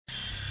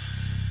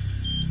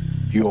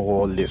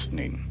You're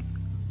listening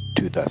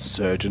to the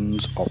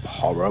Surgeons of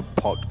Horror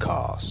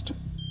podcast.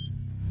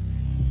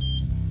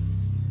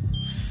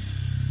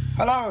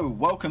 Hello,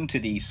 welcome to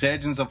the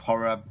Surgeons of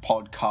Horror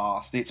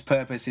podcast. Its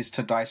purpose is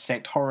to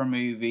dissect horror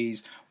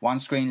movies, one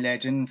screen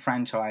legend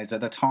franchise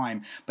at a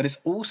time, but it's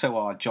also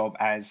our job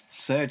as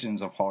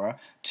surgeons of horror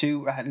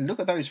to look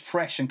at those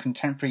fresh and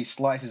contemporary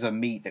slices of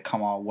meat that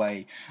come our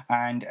way.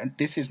 And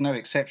this is no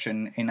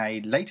exception in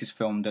a latest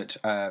film that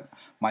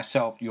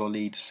myself, your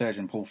lead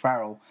surgeon Paul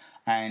Farrell,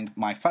 and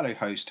my fellow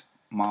host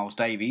Miles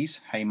Davies.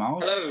 Hey,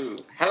 Miles.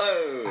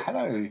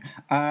 Hello.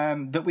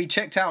 That we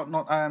checked out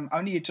not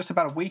only just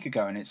about a week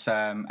ago, and it's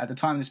at the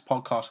time this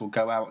podcast will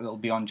go out, it'll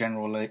be on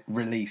general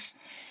release.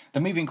 The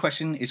movie in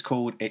question is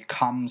called It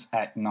Comes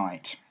at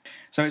Night.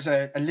 So it's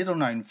a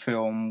little-known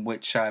film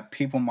which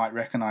people might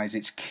recognise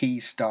its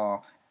key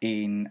star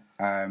in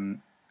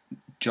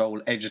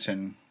Joel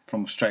Edgerton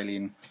from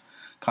Australian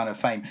kind of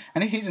fame.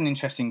 And he's an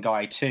interesting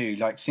guy too,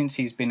 like since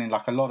he's been in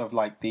like a lot of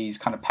like these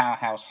kind of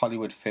powerhouse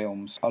Hollywood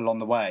films along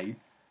the way.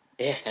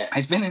 Yeah.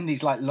 He's been in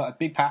these like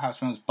big powerhouse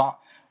films, but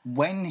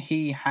when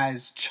he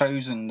has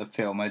chosen the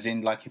film, as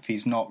in like if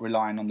he's not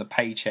relying on the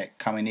paycheck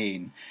coming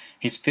in,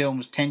 his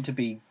films tend to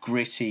be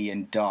gritty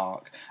and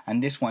dark,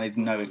 and this one is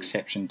no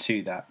exception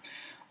to that.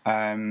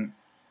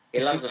 He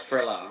loves a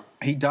thriller.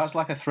 He does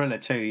like a thriller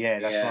too, yeah,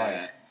 that's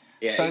right.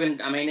 Yeah, so,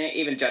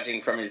 even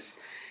judging from his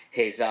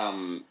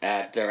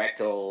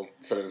directorial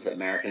sort of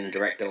American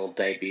directorial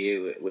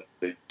debut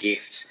with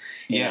Gift,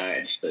 you know,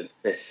 it's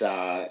this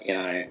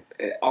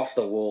off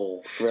the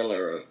wall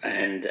thriller,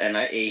 and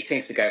he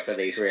seems to go for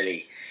these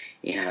really,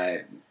 you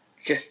know,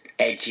 just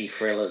edgy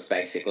thrillers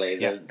basically,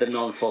 the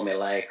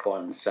non-formulaic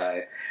ones.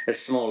 So the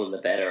smaller the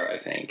better, I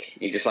think.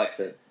 He just likes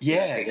to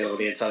take an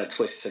audience on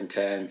twists and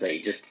turns that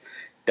you just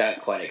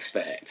don't quite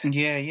expect.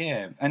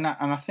 Yeah, and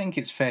I think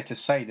it's fair to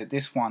say that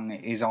this one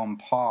is on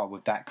par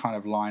with that kind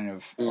of line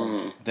of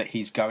that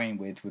he's going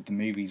with the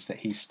movies that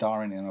he's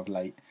starring in of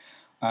late.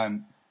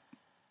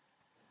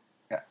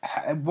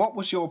 What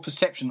was your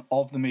perception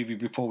of the movie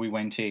before we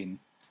went in?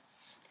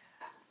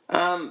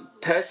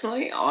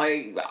 Personally,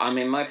 I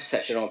mean, my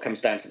perception all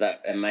comes down to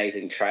that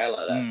amazing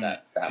trailer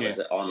that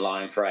was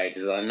online for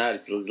ages. I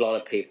noticed a lot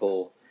of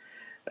people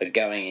are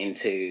going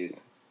into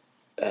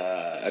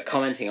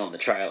commenting on the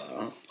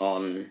trailer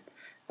on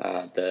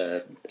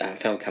the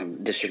film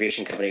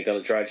distribution company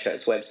Village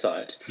Roadshow's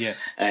website. Yeah.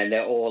 And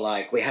they're all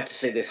like, we have to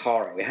see this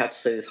horror.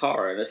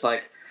 And it's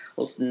like,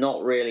 well, it's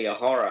not really a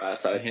horror,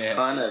 so it's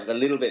kind of a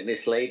little bit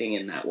misleading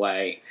in that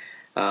way.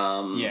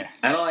 And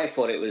I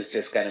thought it was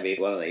just going to be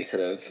one of these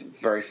sort of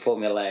very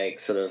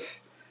formulaic sort of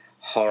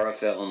horror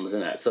films,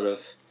 and that sort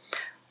of,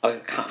 I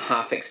was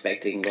half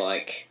expecting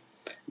like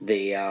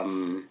the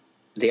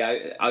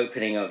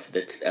opening of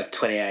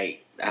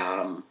 28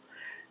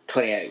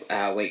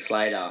 weeks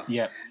later,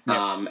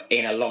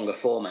 in a longer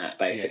format,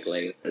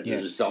 basically.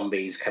 Yes.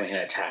 Zombies coming and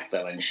attack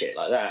them and shit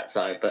like that.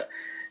 So, but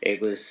it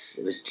was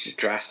just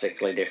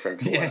drastically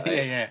different to what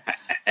I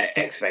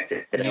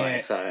expected anyway.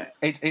 So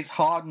it's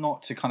hard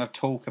not to kind of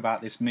talk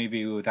about this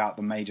movie without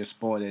the major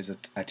spoilers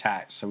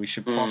attached. So we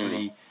should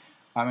probably.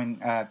 I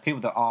mean, people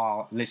that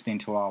are listening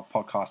to our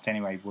podcast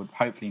anyway would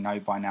hopefully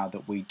know by now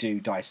that we do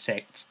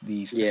dissect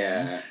these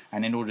films,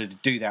 and in order to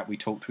do that, we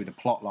talk through the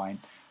plot line.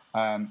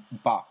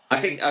 But I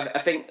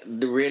think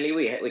really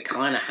we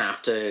kind of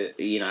have to,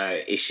 you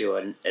know,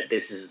 issue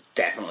this is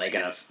definitely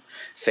going to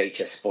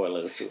feature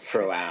spoilers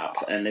throughout,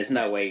 and there's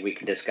no way we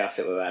can discuss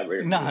it without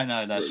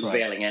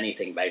revealing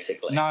anything,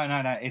 basically. No,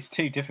 it's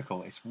too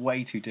difficult. It's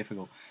way too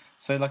difficult.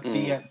 So, like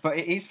but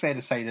it is fair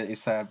to say that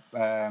it's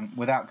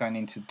without going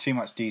into too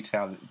much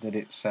detail, that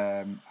it's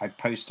a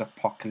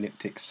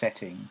post-apocalyptic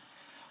setting,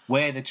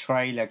 where the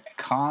trailer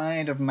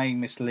kind of may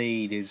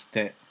mislead is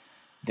that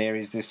there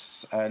is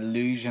this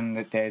illusion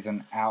that there's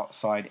an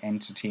outside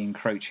entity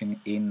encroaching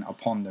in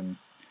upon them.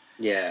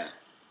 Yeah.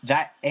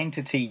 That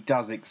entity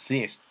does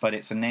exist, but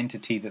it's an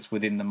entity that's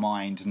within the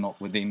mind, not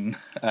within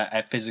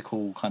a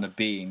physical kind of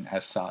being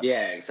as such.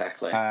 Yeah,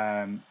 exactly.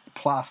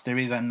 Plus, there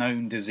is a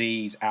known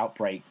disease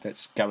outbreak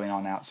that's going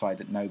on outside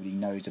that nobody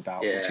knows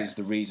about, which is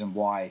the reason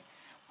why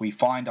we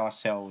find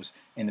ourselves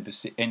in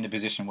the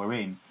position we're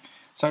in.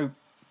 So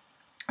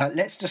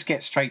let's just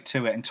get straight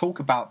to it and talk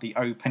about the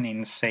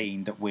opening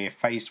scene that we're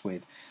faced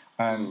with.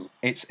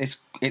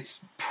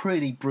 It's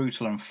pretty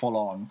brutal and full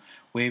on.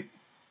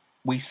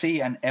 We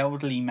see an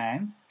elderly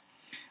man,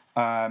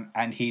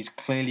 and he's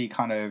clearly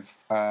kind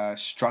of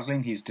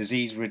struggling. He's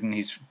disease-ridden.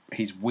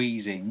 He's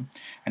wheezing,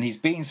 and he's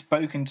being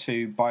spoken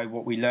to by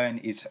what we learn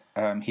is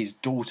his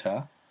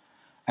daughter,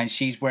 and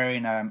she's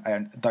wearing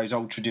those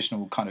old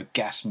traditional kind of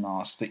gas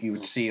masks that you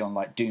would see on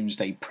like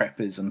doomsday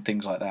preppers and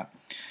things like that.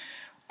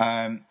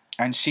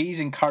 And she's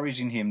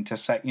encouraging him to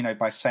say, you know,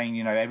 by saying,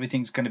 you know,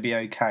 everything's going to be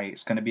okay.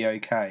 It's going to be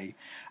okay.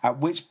 At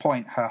which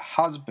point, her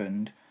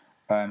husband,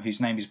 whose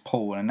name is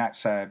Paul, and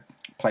that's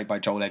played by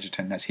Joel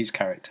Edgerton, that's his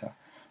character,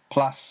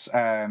 plus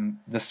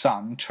the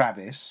son,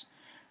 Travis,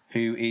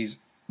 who is,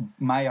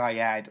 may I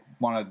add,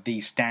 one of the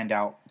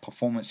standout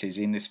performances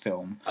in this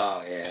film,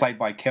 played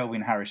by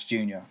Kelvin Harris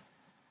Jr.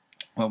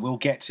 Well, we'll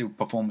get to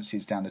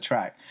performances down the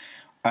track.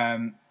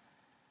 So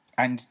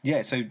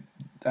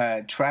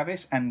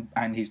Travis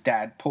and his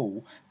dad,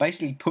 Paul,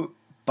 basically put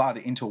Bud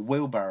into a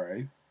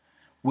wheelbarrow,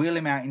 wheel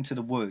him out into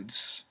the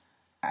woods,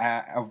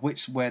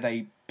 where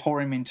they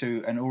pour him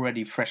into an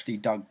already freshly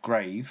dug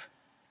grave.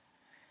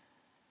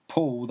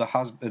 Paul, the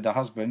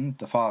husband,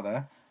 the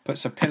father,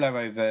 puts a pillow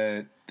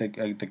over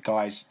the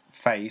guy's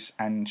face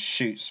and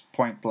shoots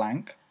point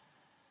blank,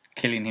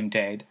 killing him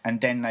dead, and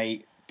then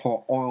they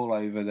pour oil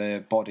over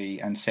the body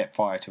and set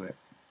fire to it.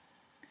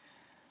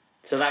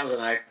 So that was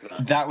an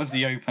opener. That was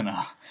the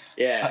opener.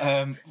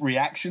 Yeah.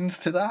 Reactions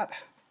to that?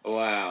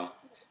 Wow.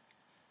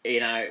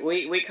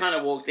 We kind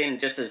of walked in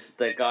just as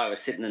the guy was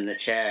sitting in the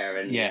chair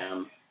and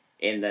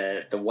in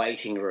the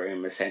waiting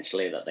room,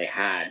 essentially, that they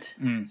had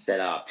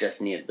set up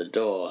just near the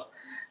door.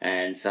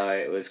 And so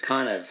it was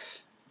kind of...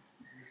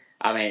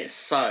 I mean, it's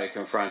so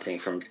confronting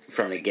from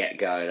the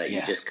get-go that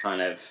you just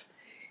kind of...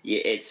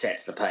 it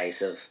sets the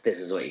pace of this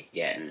is what you're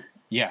getting.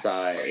 Yeah.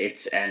 So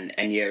it's and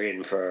you're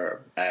in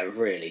for a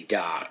really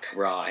dark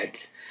ride.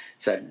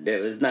 So there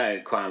was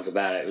no qualms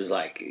about it. It was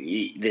like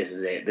this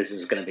is it. This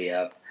was going to be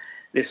a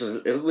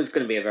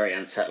very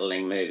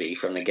unsettling movie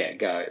from the get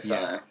go.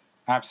 So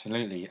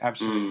absolutely.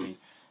 From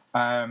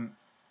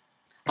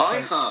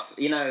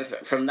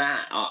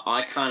that,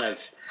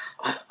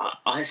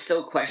 I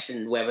still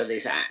questioned whether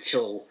this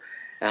actual.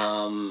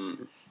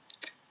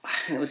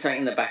 It was something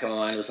in the back of my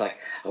mind was like,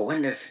 I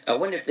wonder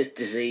if this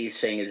disease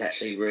thing is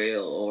actually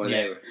real, or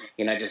they're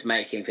just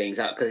making things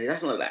up, because he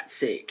doesn't look that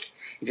sick.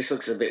 He just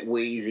looks a bit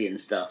wheezy and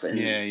stuff. And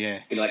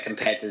like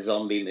compared to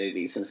zombie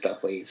movies and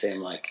stuff where you see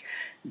him like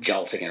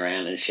jolting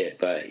around and shit.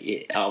 But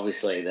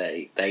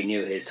obviously they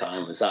knew his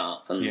time was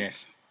up. And,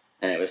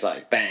 and it was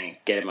like bang,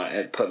 get him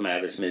out, put him out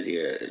of his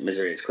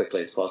misery as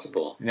quickly as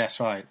possible. That's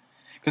right.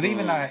 Because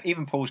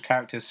even Paul's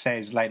character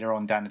says later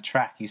on down the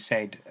track, he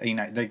said,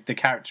 the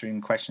character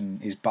in question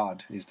is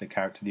Bud, is the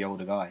character, the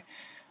older guy.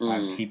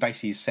 He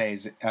basically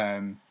says,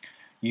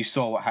 you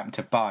saw what happened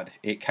to Bud.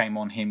 It came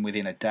on him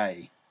within a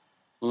day.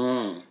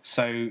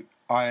 So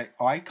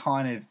I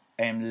kind of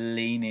am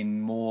leaning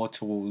more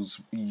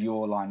towards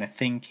your line of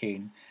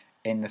thinking,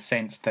 in the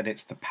sense that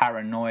it's the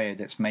paranoia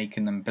that's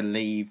making them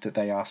believe that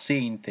they are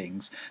seeing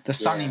things. The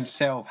son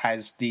himself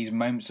has these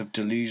moments of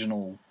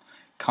delusional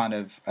kind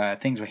of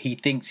things where he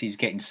thinks he's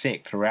getting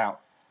sick throughout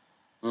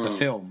the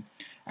film,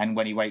 and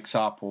when he wakes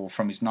up or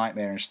from his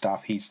nightmare and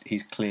stuff,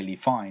 he's clearly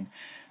fine.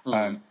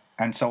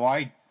 And so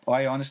I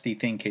honestly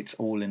think it's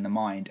all in the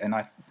mind. And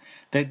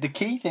the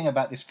key thing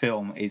about this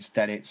film is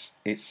that it's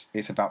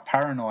about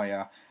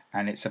paranoia,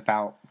 and it's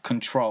about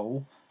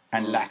control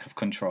and lack of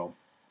control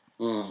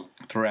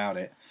throughout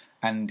it.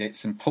 And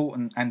it's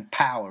important, and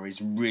power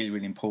is really,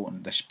 really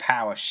important. The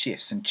power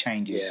shifts and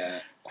changes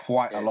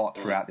quite a lot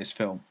throughout this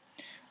film.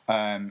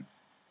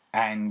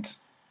 And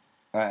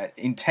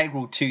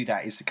integral to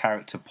that is the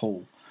character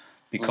Paul,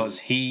 because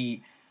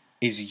he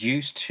is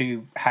used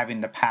to having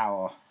the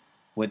power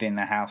within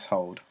the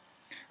household.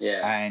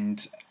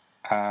 And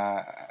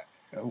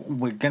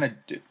we're going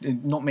to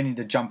not meaning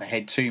to jump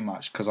ahead too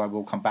much, because I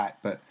will come back,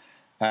 but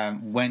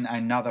when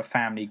another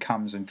family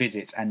comes and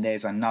visits and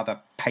there's another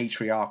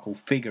patriarchal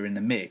figure in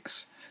the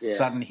mix,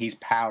 suddenly his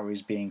power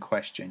is being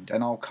questioned,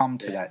 and I'll come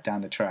to that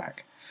down the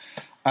track.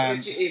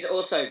 He's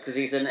also, because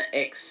he's an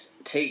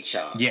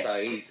ex-teacher,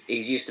 so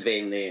he's used to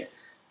being the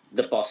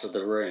boss of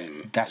the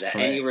room. That's correct.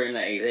 Any room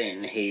that he's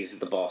in, he's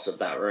the boss of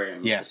that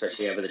room,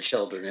 especially over the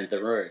children in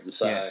the room.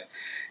 So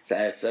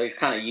he's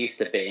kind of used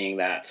to being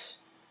that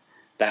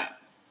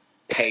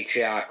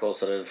patriarchal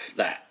sort of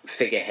that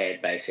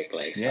figurehead,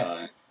 basically.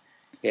 So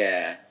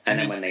and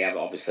then when the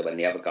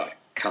other guy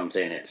comes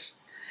in,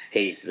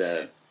 he's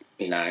the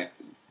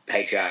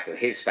patriarch of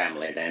his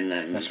family.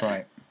 Then that's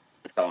right.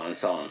 So on and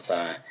so on.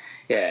 So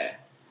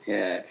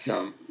it's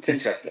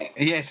interesting.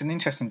 Yeah, it's an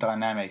interesting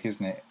dynamic,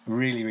 isn't it?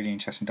 Really, really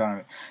interesting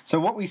dynamic.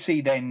 So what we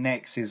see then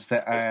next is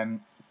that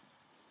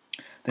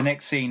the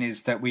next scene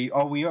is that we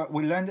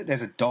learned that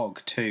there's a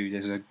dog too.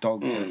 There's a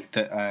dog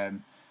that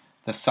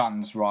the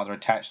son's rather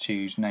attached to,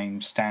 who's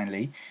named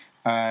Stanley,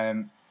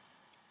 and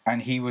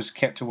he was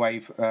kept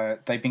away.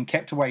 They've been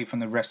kept away from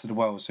the rest of the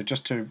world. So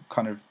just to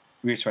kind of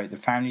reiterate, the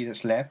family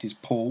that's left is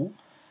Paul,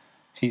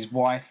 his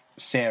wife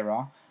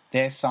Sarah,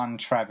 their son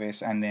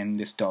Travis, and then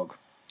this dog.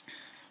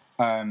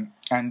 And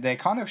they're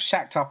kind of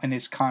shacked up in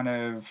this kind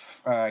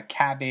of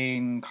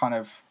cabin kind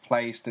of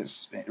place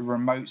that's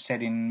remote,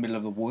 set in the middle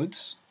of the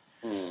woods.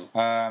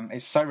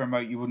 It's so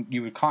remote you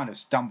would kind of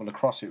stumble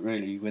across it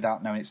really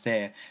without knowing it's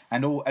there,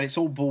 and it's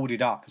all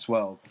boarded up as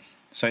well.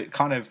 So it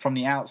kind of from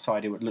the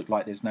outside it would look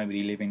like there's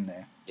nobody living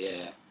there.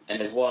 Yeah, and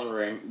there's one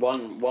room,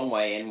 one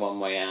way in, one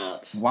way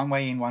out. One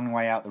way in, one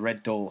way out. The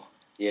red door.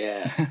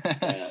 Yeah.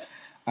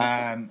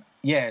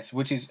 Yes,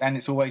 and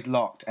it's always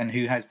locked. And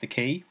who has the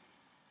key?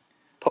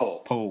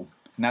 Paul.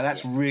 Now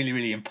that's really,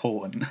 really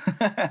important,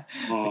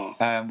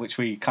 which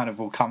we kind of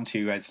will come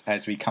to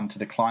as we come to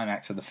the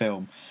climax of the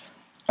film.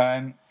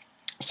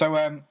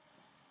 So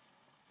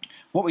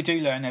what we do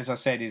learn, as I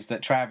said, is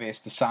that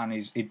Travis, the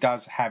son,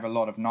 does have a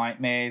lot of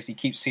nightmares. He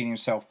keeps seeing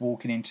himself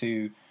walking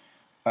into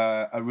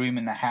a room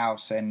in the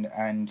house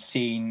and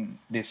seeing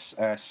this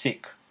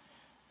sick,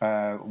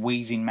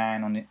 wheezing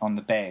man on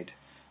the bed.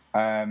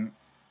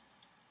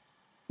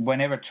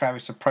 Whenever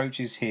Travis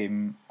approaches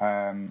him,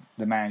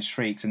 the man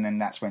shrieks, and then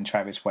that's when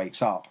Travis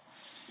wakes up.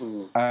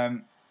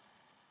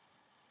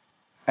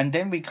 And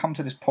then we come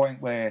to this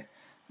point where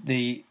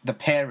the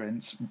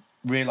parents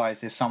realise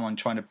there's someone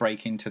trying to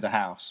break into the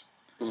house.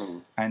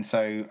 And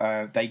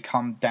so they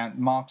come down,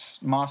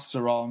 masks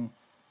are on,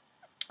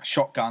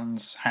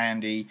 shotguns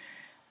handy.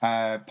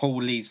 Paul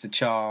leads the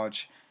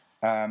charge.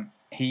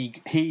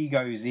 He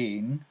goes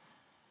in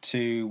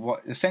to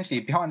what essentially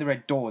behind the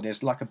red door.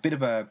 There's like a bit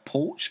of a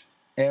porch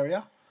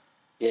area.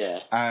 Yeah.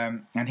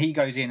 And he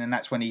goes in, and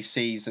that's when he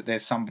sees that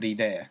there's somebody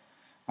there,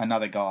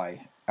 another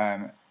guy.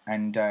 And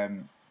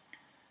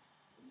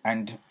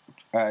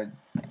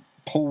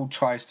Paul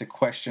tries to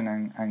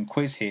question and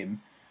quiz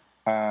him.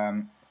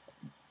 And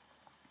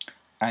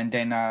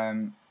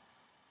then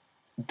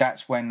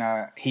that's when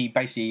he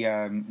basically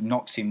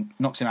knocks him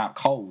out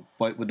cold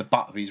with the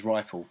butt of his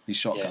rifle, his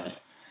shotgun.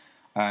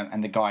 Yeah.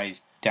 And the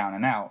guy's down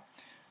and out.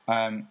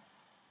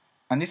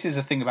 And this is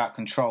the thing about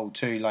control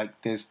too.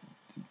 Like, there's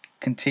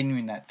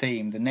continuing that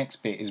theme. The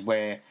next bit is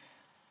where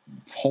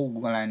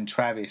Paul and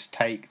Travis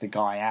take the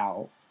guy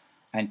out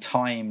and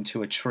tie him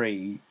to a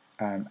tree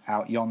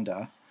out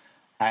yonder,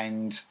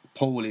 and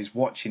Paul is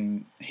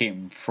watching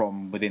him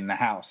from within the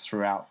house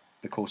throughout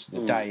the course of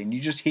the day, and you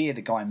just hear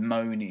the guy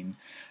moaning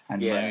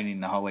and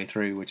moaning the whole way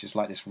through, which is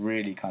like this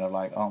really kind of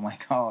like, oh my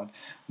god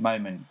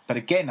moment. But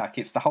again, like,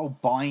 it's the whole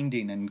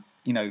binding and,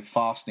 you know,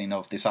 fastening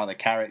of this other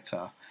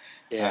character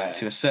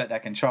to assert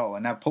that control.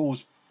 And now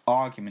Paul's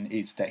argument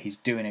is that he's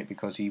doing it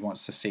because he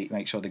wants to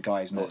make sure the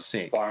guy's not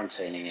sick,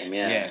 quarantining him.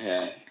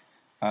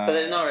 But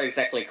they're not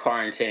exactly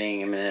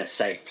quarantining him in a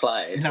safe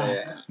place.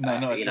 No,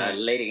 not you know,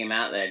 leading him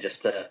out there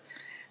just to,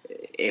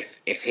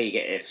 if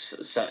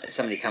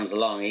somebody comes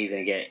along, he's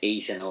going to get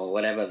eaten or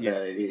whatever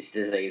these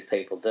disease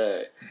people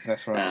do.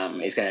 That's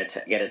right. He's going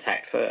to get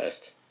attacked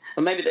first.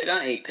 But maybe they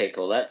don't eat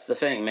people. That's the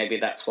thing. Maybe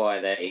that's why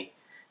they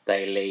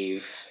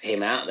leave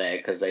him out there,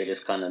 because they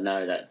just kind of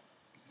know that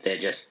they're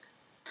just,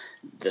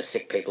 the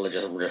sick people are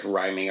just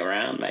roaming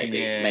around. Maybe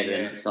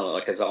it's not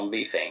like a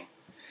zombie thing.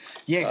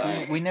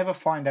 Yeah, we never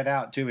find that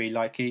out, do we?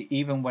 Like,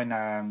 even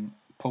when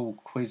Paul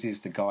quizzes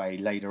the guy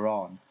later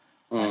on,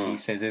 and he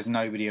says there's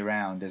nobody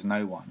around, there's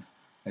no one.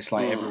 It's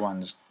like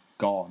everyone's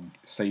gone.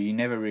 So you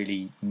never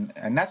really...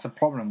 And that's the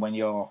problem when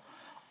you're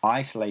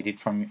isolated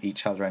from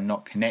each other and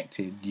not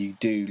connected. You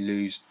do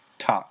lose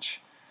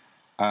touch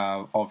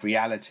of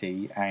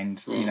reality,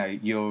 and you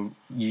know,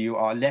 you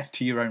are left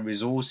to your own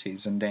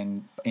resources, and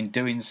then in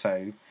doing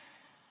so,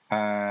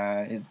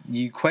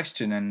 you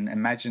question and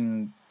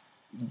imagine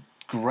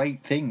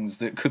great things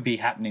that could be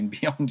happening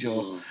beyond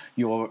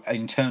your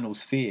internal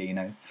sphere, you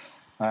know,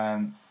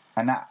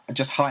 and that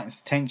just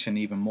heightens the tension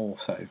even more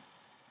so.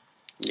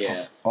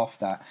 Yeah. Off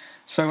that.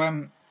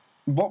 So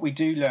what we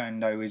do learn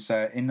though is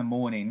in the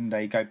morning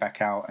they go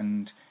back out,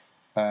 and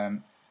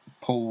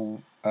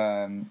Paul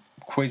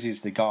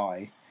quizzes the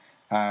guy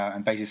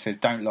and basically says,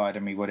 "Don't lie to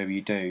me. Whatever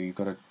you do, you've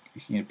got to,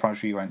 you know,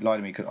 promise me you won't lie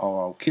to me,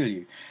 or I'll kill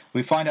you."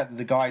 We find out that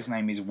the guy's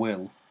name is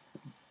Will,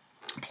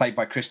 played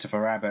by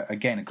Christopher Abbott.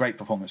 Again, a great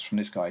performance from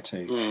this guy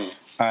too.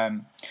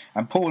 And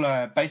Paul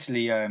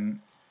basically,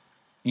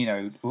 you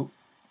know,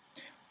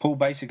 Paul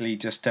basically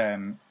just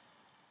kind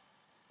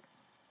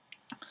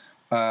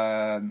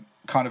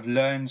of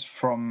learns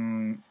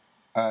from.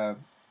 Sorry,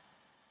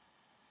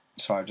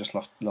 I've just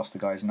lost the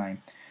guy's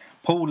name.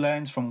 Paul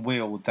learns from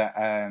Will that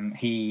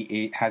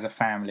he has a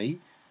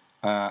family,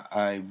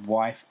 a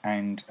wife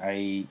and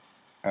a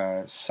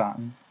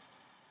son.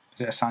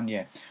 Is it a son?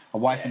 Yeah, a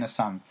wife and a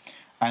son.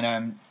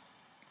 And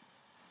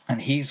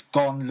he's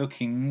gone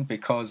looking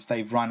because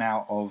they've run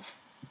out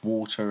of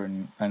water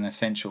and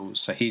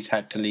essentials, so he's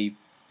had to leave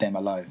them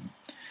alone.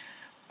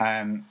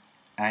 And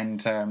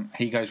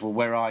he goes, "Well,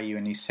 where are you?"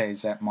 And he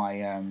says, at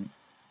my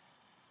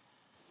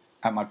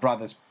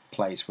brother's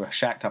place. We're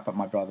shacked up at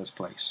my brother's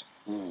place.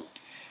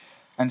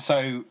 And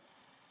so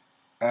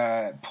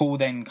Paul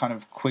then kind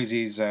of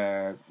quizzes,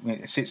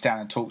 sits down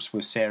and talks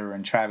with Sarah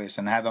and Travis,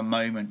 and have a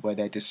moment where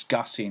they're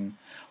discussing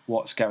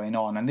what's going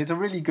on. And there's a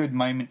really good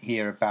moment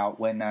here about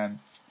when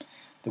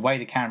the way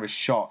the camera's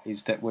shot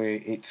is that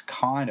it's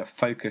kind of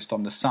focused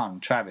on the son,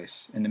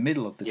 Travis, in the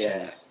middle of the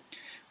two.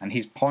 And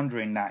he's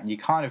pondering that, and you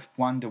kind of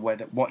wonder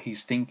what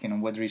he's thinking,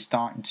 and whether he's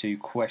starting to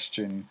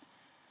question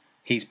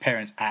his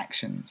parents'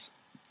 actions.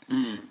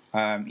 You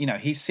know,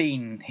 he's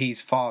seen his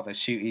father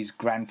shoot his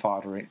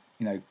grandfather in,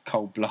 you know,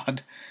 cold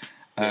blood.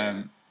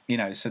 You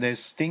know, so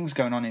there's things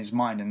going on in his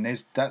mind, and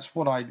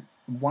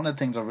one of the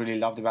things I really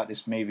loved about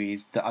this movie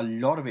is that a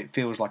lot of it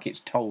feels like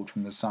it's told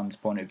from the son's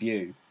point of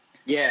view.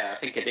 Yeah, I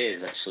think it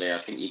is, actually. I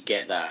think you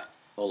get that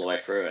all the way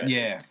through it.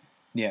 Yeah.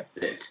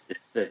 It's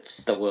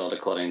the world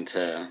according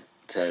to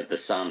the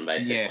son,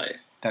 basically. Yeah,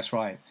 that's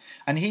right.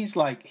 And he is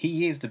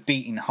the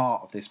beating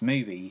heart of this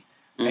movie.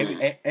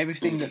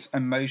 Everything that's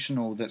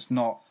emotional, that's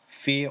not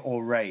fear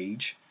or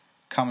rage,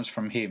 comes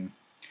from him.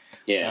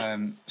 Yeah.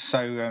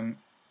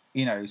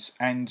 You know,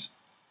 and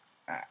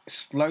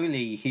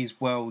slowly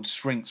his world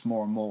shrinks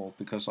more and more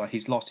because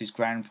he's lost his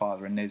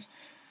grandfather, and there's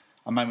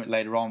a moment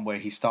later on where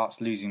he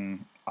starts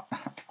losing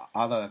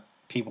other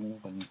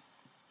people, and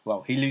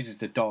he loses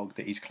the dog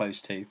that he's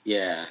close to.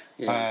 Yeah.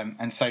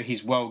 And so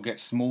his world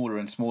gets smaller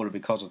and smaller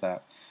because of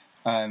that.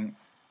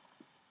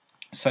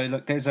 So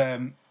look, there's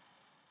so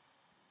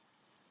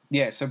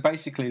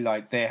basically,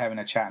 like, they're having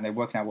a chat and they're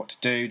working out what to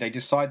do. They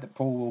decide that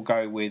Paul will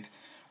go with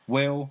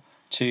Will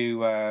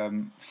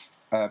to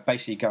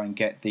basically go and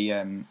get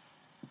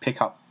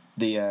pick up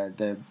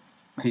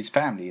his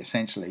family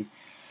essentially,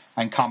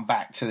 and come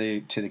back to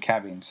the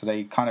cabin. So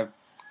they kind of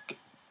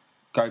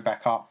go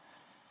back up.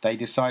 They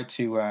decide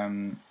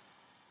to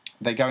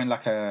they go in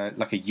like a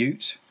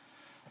ute,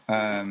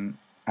 and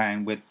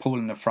with Paul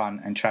in the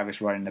front and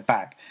Travis right in the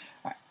back.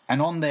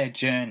 And on their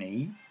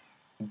journey,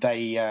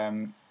 they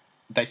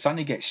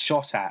suddenly get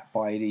shot at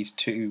by these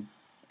two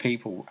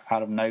people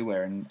out of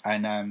nowhere, and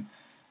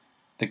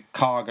the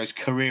car goes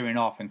careering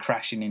off and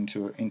crashing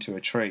into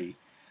a tree.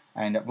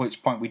 And at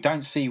which point we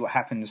don't see what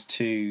happens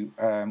to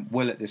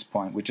Will at this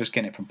point. We're just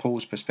getting it from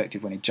Paul's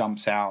perspective when he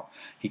jumps out.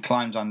 He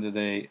climbs under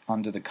the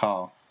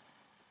car,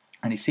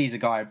 and he sees a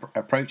guy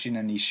approaching,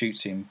 and he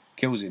shoots him,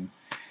 kills him,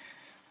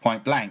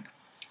 point blank.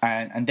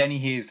 And then he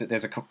hears that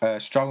there's a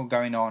struggle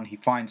going on. He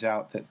finds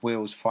out that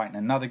Will's fighting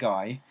another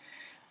guy,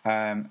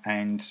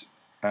 and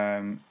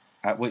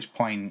at which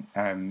point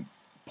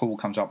Paul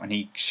comes up and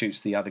he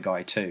shoots the other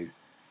guy too.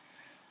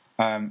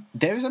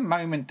 There is a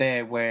moment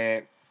there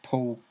where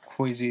Paul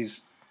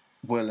quizzes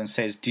Will and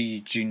says, "Do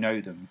you know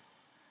them?"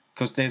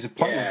 Because there's a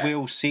point where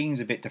Will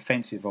seems a bit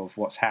defensive of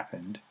what's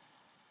happened.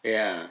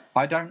 Yeah.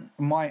 I don't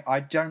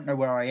know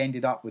where I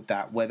ended up with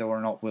that, whether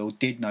or not Will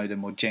did know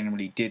them or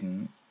generally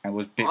didn't, and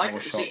was a bit more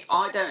shocked. See,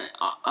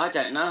 I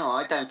don't know.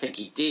 I don't think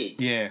he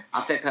did. Yeah.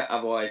 I think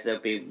otherwise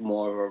there'd be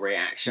more of a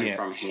reaction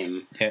from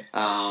him. Yeah.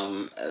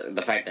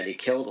 The fact that he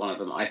killed one of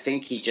them, I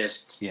think he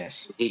just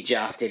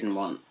didn't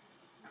want.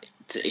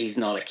 He's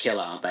not a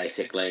killer,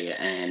 basically,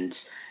 and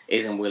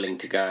isn't willing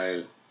to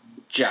go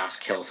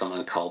just kill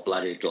someone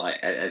cold-blooded, like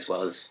as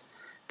well as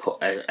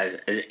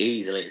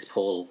easily as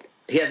Paul.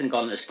 He hasn't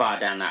gone as far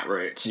down that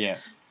route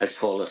as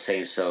Paul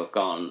seems to have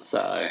gone.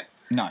 So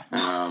no.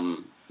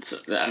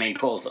 I mean,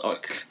 Paul's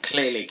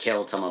clearly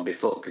killed someone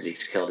before because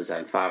he's killed his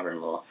own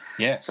father-in-law.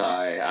 Yeah. So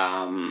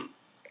I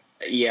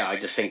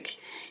just think,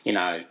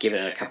 given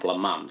it a couple of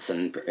months,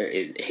 and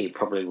he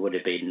probably would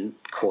have been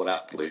caught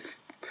up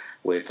with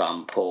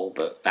Paul,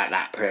 but at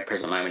that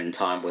present moment in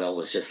time, Will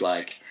was just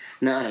like,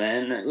 no,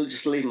 man, we'll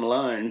just leave him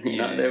alone.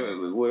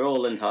 We're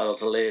all entitled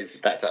to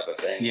live, that type of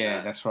thing.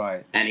 Yeah, that's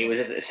right. And he was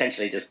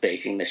essentially just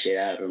beating the shit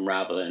out of him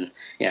rather than,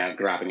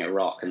 grabbing a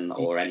rock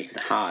or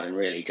anything hard and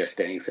really just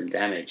doing some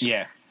damage.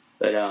 Yeah.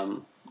 But,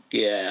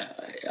 but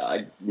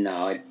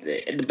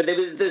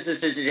there's a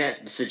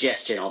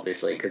suggestion,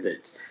 obviously, because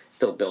it's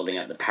still building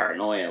up the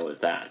paranoia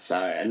with that. So,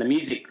 and the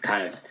music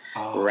kind of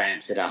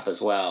ramps it up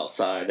as well.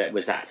 So that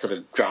was that sort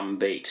of drum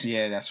beat.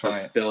 Yeah, that's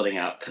right. Building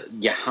up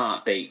your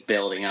heartbeat,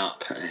 building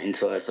up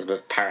into a sort of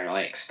a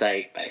paranoid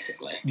state,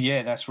 basically.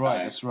 Yeah, that's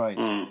right. That's right.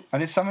 And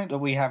it's something that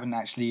we haven't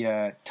actually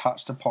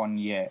touched upon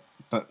yet,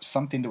 but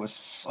something that was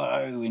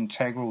so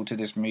integral to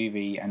this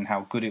movie and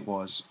how good it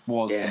was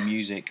the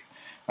music.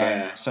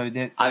 Yeah.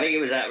 I think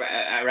it was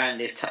around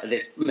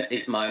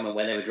this moment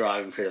when they were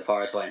driving through the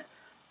forest, went,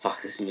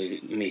 "Fuck, this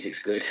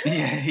music's good."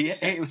 Yeah,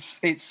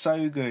 it's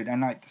so good,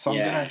 and I'm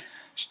gonna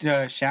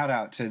shout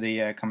out to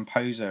the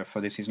composer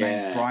for this. His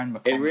name Brian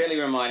McConnell. It really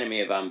reminded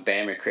me of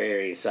Bear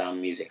McCreary's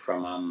music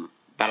from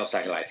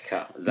Battlestar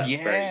Galactica.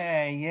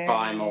 Very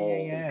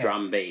primal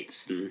drum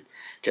beats and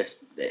just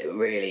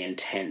really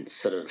intense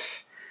sort of.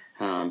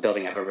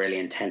 Building up a really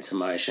intense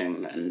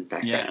emotion and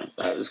background.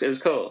 So it was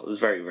cool. It was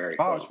very, very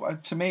cool.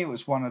 To me, it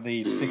was one of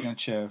the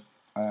signature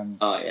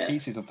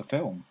pieces of the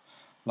film.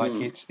 Like,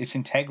 it's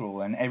integral,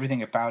 and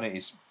everything about it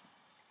is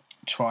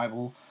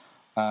tribal.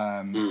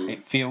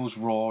 It feels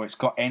raw. It's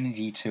got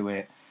energy to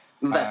it.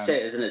 That's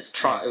it, isn't it?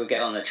 We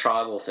get on a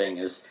tribal thing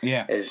as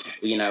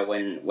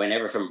when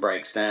everything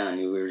breaks down,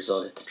 we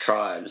resorted to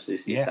tribes.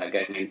 You start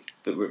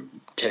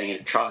turning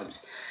into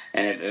tribes,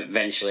 and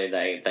eventually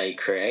they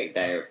create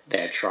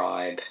their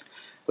tribe,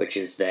 which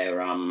is their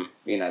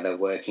their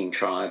working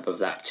tribe of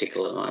that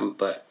particular moment.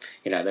 But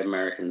they're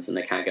Americans and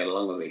they can't get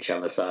along with each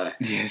other, so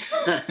yes,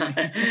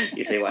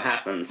 you see what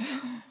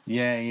happens.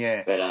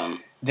 Yeah. But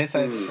there's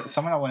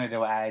something I wanted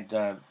to add.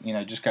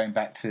 Just going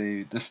back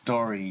to the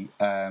story.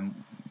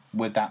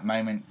 With that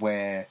moment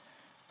where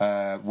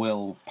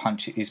Will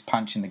is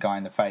punching the guy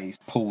in the face,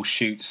 Paul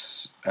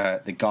shoots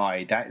the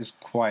guy. That is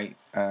quite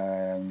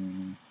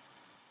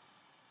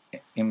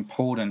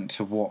important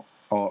to what,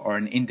 or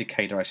an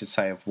indicator, I should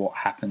say, of what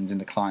happens in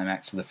the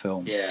climax of the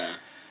film. Yeah.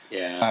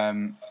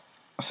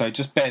 So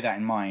just bear that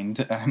in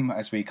mind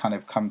as we kind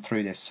of come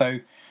through this.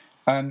 So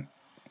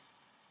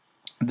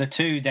the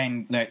two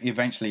then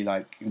eventually,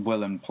 like,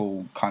 Will and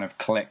Paul kind of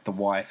collect the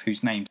wife,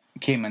 who's named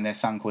Kim, and their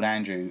son called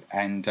Andrew,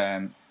 and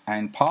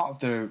part of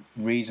the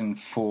reason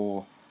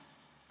for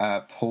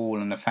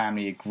Paul and the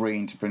family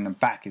agreeing to bring them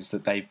back is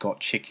that they've got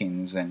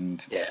chickens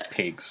and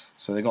pigs,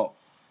 so they've got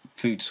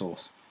food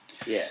source.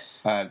 Yes.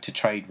 To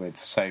trade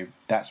with, so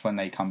that's when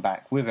they come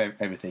back with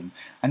everything.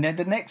 And then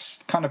the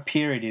next kind of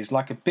period is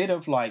like a bit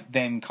of like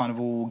them kind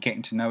of all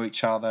getting to know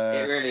each other.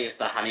 It really is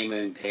the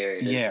honeymoon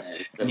period, isn't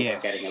it? They're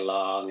all getting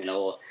along and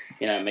all,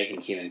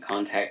 making human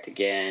contact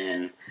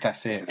again.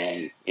 That's it.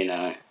 And,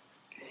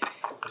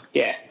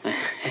 yeah.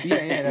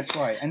 yeah, that's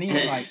right. And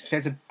even like,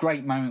 there's a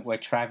great moment where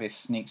Travis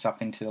sneaks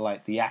up into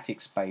like the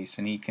attic space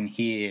and he can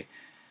hear,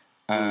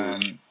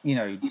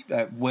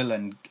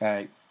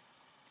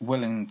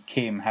 Will and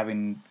Kim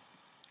having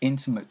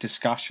intimate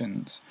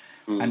discussions,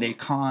 and they're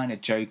kind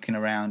of joking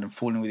around and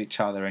fooling with each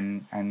other,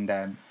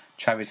 and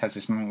Travis has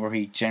this moment where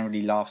he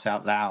generally laughs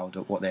out loud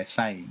at what they're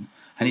saying,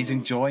 and he's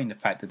enjoying the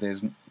fact that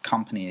there's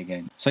company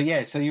again. So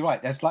you're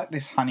right, there's like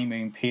this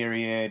honeymoon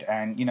period,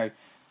 and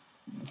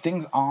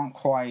things aren't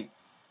quite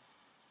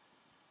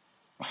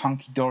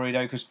hunky-dory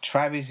though, because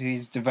Travis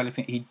is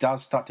he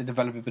does start to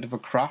develop a bit of a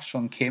crush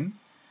on Kim.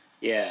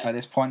 Yeah. At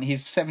this point,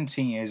 he's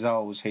 17 years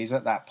old, so he's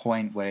at that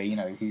point where,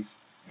 he's...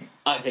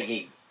 I think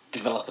he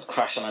developed a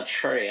crush on a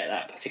tree at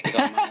that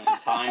particular moment in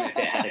time if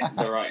it had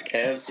the right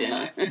curves,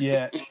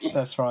 Yeah,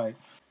 that's right.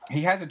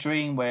 He has a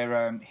dream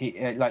where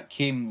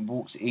Kim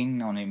walks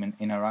in on him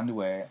in her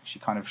underwear. She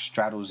kind of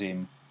straddles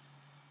him,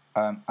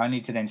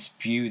 only to then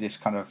spew this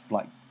kind of,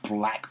 like,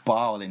 black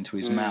bile into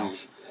his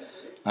mouth.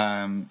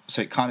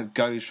 So it kind of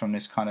goes from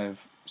this kind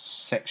of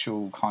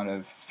sexual kind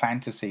of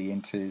fantasy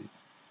into...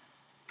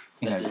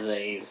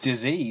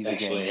 disease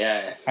actually,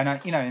 again. Yeah.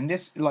 And in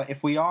this, like,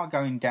 if we are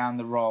going down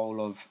the role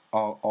of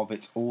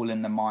it's all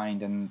in the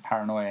mind and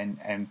paranoia,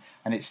 and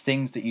it's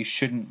things that you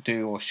shouldn't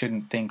do or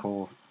shouldn't think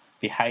or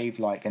behave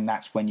like, and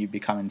that's when you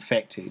become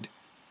infected.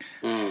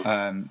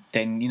 Then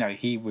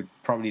he would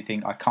probably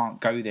think, I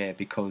can't go there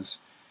because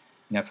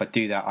if I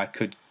do that, I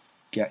could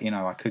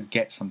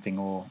get something,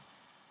 or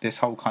this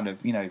whole kind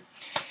of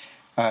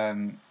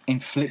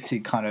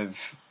inflicted kind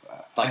of.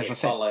 Like it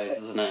follows,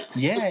 isn't it?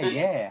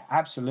 Yeah,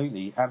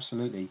 absolutely.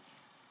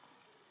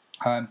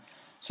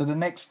 So the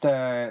next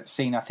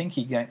scene, I think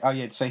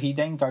so he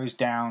then goes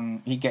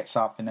down, he gets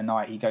up in the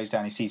night, he goes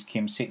down, he sees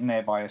Kim sitting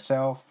there by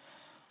herself.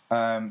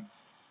 They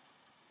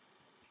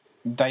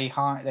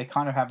kind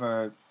of have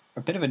a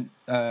bit of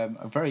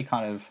a very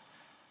kind of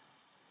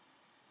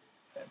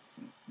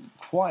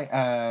quite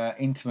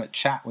intimate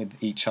chat with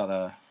each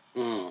other.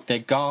 Their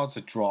guards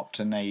are dropped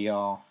and they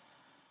are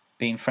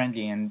being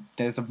friendly, and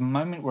there's a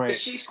moment where...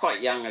 she's quite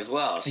young as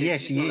well.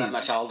 She's not that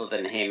much older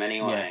than him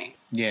anyway.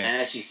 Yeah.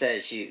 And as she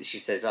says, she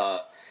says,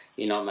 "Oh,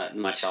 you're not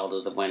much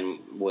older than when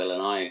Will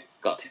and I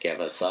got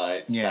together." So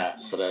it's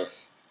that sort of,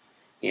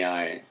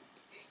 you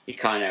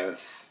kind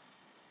of...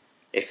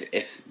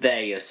 If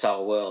they're your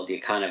soul world, you're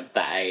kind of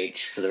that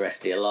age for the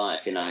rest of your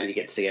life, You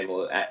get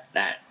together at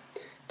that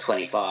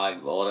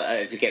 25, or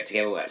if you get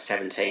together at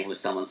 17 with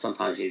someone,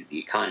 sometimes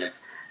you kind of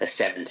are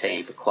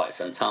 17 for quite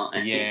some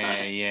time.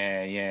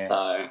 Yeah.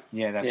 So,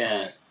 that's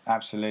right.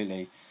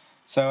 Absolutely.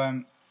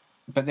 So,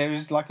 but there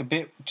is like a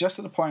bit, just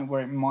at the point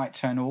where it might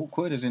turn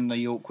awkward, as in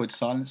the awkward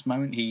silence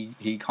moment,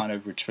 he kind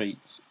of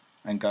retreats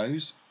and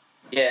goes.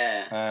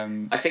 Yeah.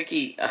 I think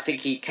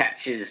he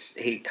catches,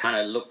 he kind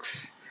of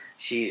looks,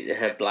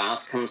 her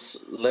blouse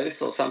comes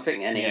loose or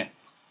something, and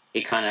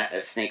he kind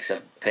of sneaks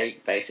a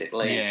peek,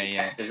 basically, and she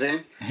catches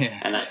him. Yeah.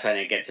 And that's when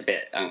it gets a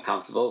bit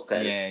uncomfortable,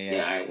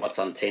 because, what's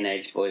on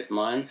teenage boys'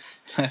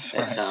 minds. That's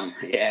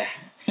right.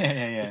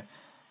 Yeah.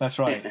 That's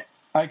right. Yeah.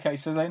 Okay,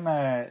 so then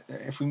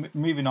if we're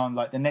moving on,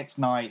 like the next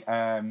night,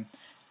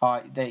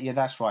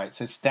 that's right.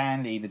 So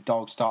Stanley, the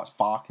dog, starts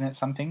barking at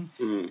something.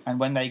 And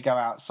when they go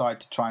outside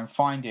to try and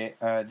find it,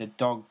 the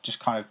dog just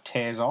kind of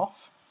tears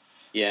off.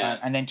 Yeah.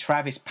 And then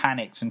Travis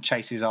panics and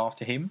chases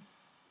after him.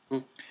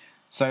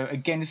 So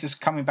again, this is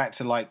coming back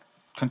to like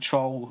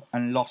control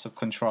and loss of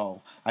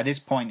control. At this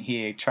point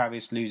here,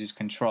 Travis loses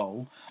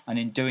control, and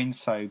in doing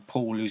so,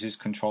 Paul loses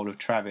control of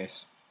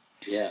Travis.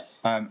 Yeah.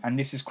 And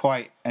this is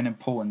quite an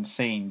important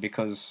scene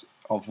because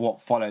of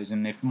what follows.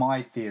 And if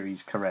my theory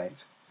is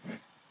correct,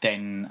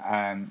 then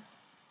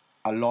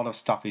a lot of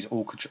stuff is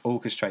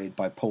orchestrated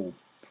by Paul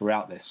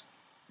throughout this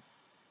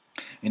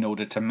in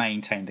order to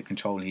maintain the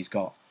control he's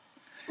got.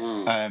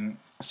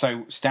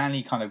 So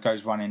Stanley kind of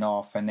goes running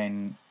off, and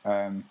then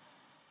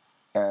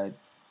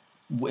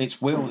it's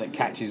Will that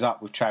catches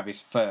up with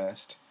Travis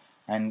first,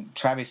 and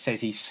Travis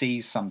says he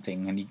sees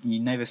something, and you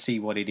never see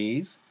what it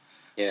is.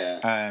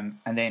 Yeah.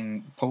 And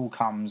then Paul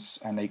comes,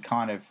 and they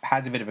kind of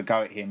has a bit of a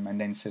go at him,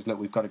 and then says, "Look,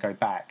 we've got to go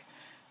back."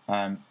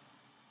 And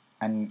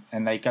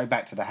they go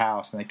back to the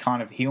house, and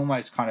he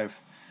almost kind of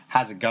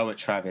has a go at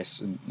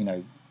Travis, and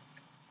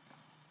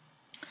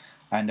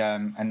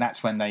and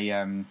that's when they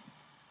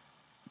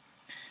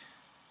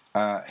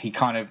he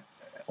kind of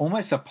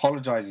almost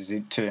apologizes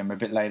to him a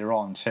bit later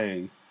on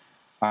too,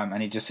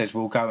 and he just says,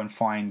 "We'll go and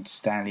find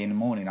Stanley in the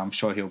morning. I'm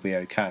sure he'll be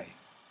okay."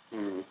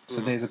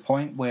 So there's a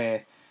point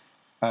where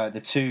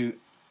the two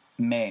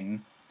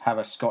men have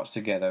a scotch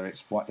together.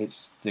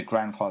 It's the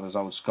grandfather's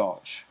old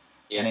scotch,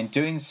 and in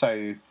doing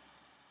so,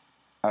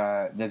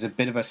 there's a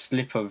bit of a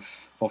slip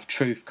of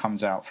truth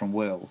comes out from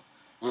Will,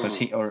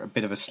 or a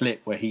bit of a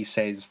slip where he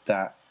says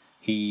that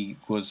he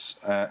was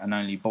an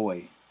only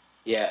boy.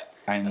 Yeah.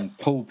 And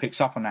Paul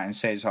picks up on that and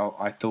says, "Oh,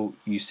 I thought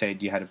you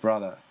said you had a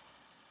brother."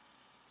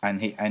 And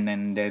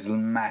then there's a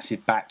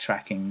massive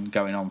backtracking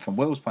going on from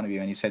Will's point of view,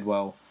 and he said,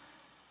 "Well,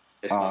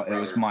 it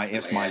was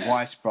my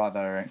wife's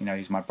brother. You know,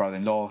 he's my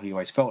brother-in-law. He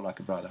always felt like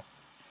a brother."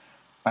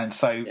 And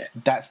so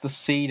that's the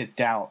seed of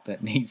doubt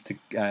that needs to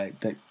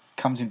that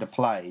comes into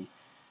play.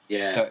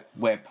 Yeah.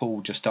 Where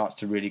Paul just starts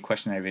to really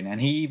question everything, and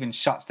he even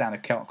shuts down a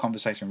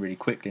conversation really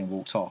quickly and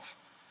walks off.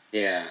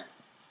 Yeah.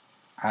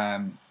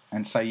 And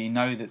so you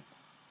know that,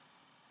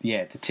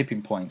 the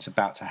tipping point's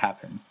about to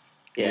happen.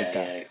 Yeah,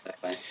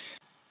 exactly.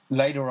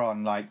 Later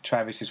on, like,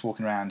 Travis is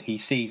walking around, he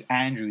sees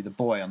Andrew, the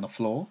boy, on the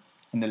floor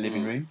in the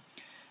living room,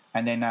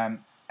 and then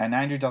and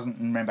Andrew doesn't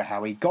remember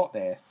how he got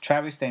there.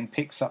 Travis then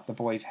picks up the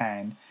boy's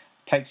hand,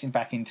 takes him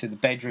back into the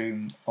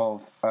bedroom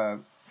of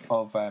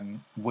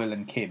Will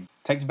and Kim.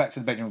 Takes him back to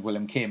the bedroom of Will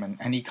and Kim,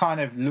 and he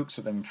kind of looks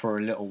at them for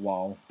a little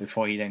while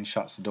before he then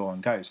shuts the door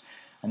and goes.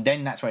 And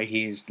then that's where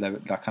he hears the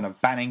kind of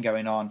banging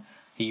going on.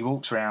 He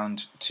walks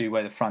around to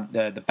where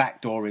the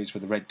back door is,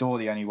 with the red door,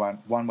 the only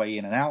one way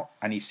in and out,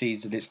 and he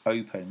sees that it's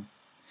open.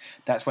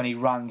 That's when he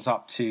runs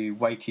up to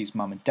wake his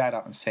mum and dad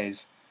up and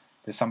says,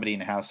 "There's somebody in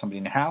the house,"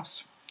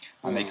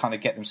 and they kind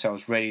of get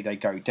themselves ready. They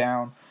go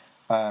down.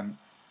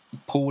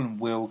 Paul and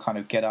Will kind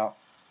of get up,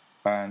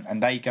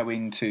 and they go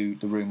into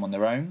the room on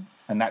their own,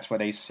 and that's where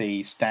they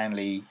see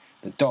Stanley,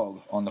 the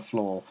dog, on the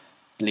floor,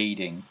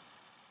 bleeding.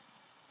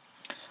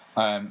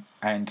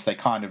 And they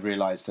kind of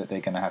realise that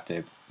they're going to have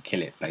to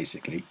kill it,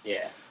 basically.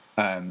 Yeah.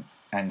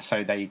 And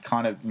so they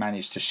kind of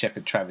manage to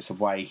shepherd Travis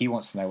away. He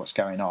wants to know what's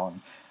going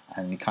on,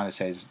 and he kind of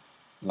says,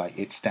 like,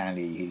 "It's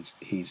Stanley.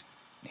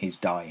 He's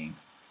dying."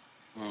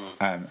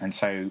 And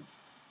so,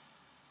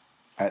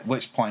 at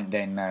which point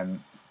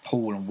then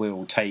Paul and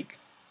Will take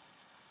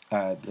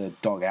the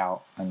dog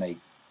out and they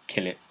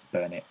kill it,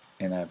 burn it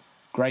in a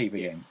grave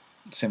again,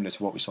 similar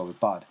to what we saw with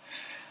Bud.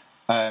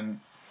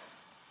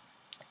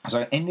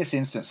 So in this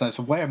instance, so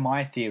where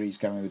my theory is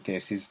going with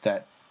this is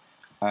that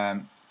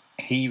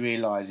he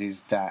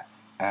realizes that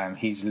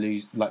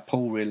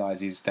Paul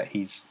realizes that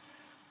he's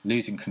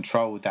losing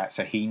control with that,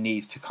 so he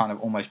needs to kind of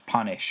almost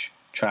punish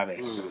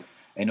Travis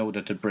in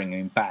order to bring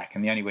him back.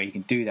 And the only way he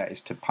can do that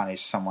is to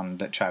punish someone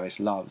that Travis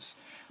loves.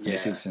 In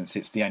this instance,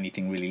 it's the only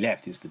thing really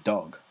left is the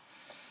dog.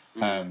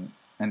 And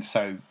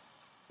so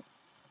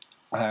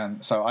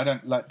I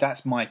don't like.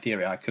 That's my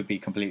theory. I could be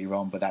completely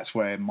wrong, but that's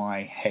where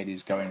my head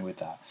is going with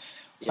that.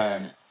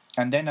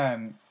 And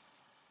then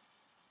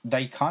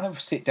they kind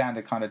of sit down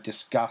to kind of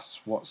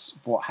discuss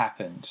what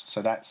happened.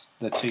 So that's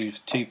the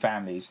two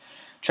families.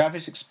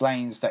 Travis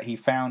explains that he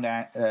found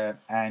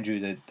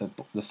Andrew,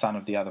 the son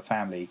of the other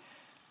family,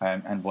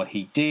 and what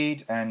he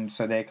did, and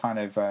so they're kind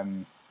of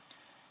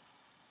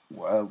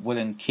Will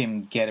and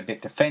Kim get a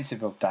bit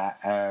defensive of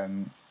that.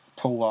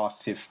 Paul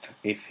asks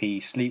if he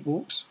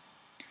sleepwalks,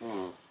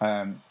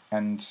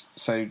 and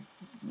so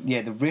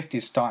the rift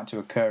is starting to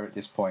occur at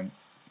this point.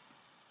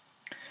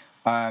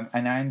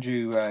 And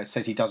Andrew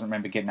says he doesn't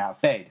remember getting out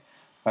of bed.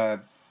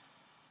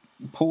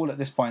 Paul at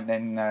this point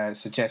then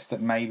suggests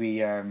that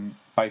maybe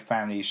both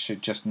families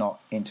should just not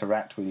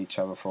interact with each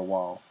other for a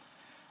while,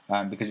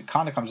 because it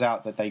kind of comes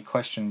out that they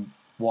question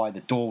why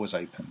the door was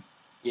open.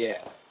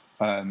 Yeah.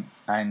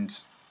 And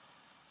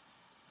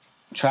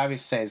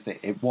Travis says that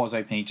it was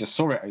open, he just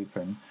saw it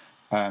open,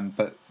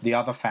 but the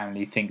other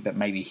family think that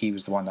maybe he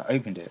was the one that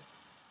opened it,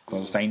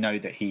 because they know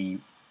that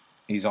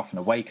he's often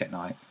awake at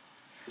night.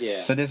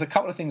 Yeah. So there's a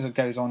couple of things that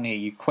goes on here.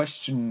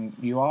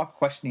 You are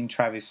questioning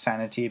Travis'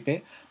 sanity a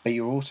bit, but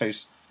you're also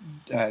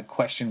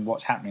questioning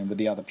what's happening with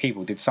the other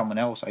people. Did someone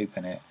else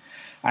open it?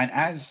 And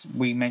as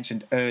we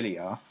mentioned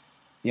earlier,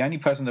 the only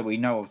person that we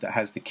know of that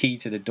has the key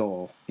to the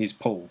door is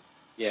Paul.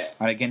 Yeah.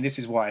 And again, this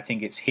is why I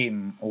think it's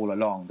him all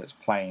along that's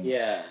playing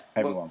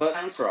everyone. But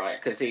that's right,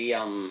 because he,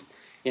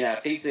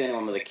 if he's the only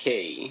one with the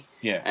key,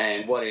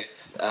 and what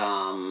if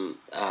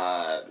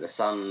the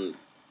son,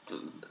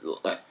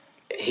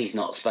 he's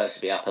not supposed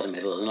to be up in the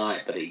middle of the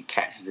night, but he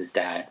catches his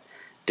dad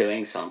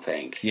doing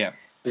something. Yeah.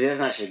 Because he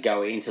doesn't actually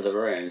go into the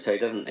room, so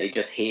he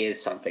just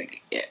hears something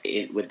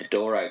with the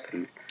door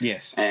open.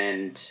 Yes.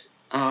 And,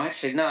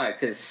 actually, no,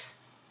 because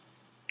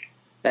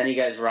then he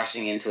goes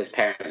rushing into his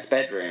parents'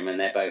 bedroom and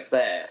they're both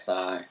there,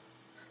 so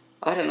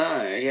I don't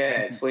know.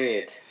 Yeah, it's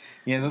weird.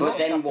 But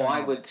then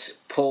why would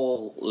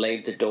Paul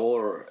leave the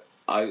door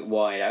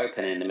wide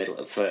open in the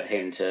middle for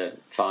him to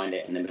find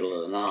it in the middle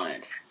of the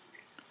night?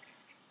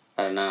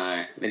 I don't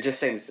know. It just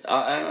seems.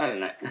 I don't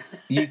know.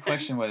 You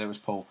question whether it was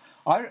Paul.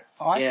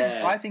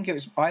 I think it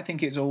was. I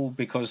think it's all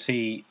because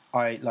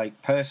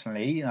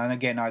personally, and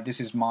again,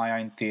 this is my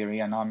own theory,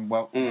 and I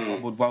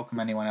would welcome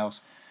anyone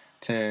else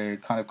to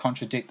kind of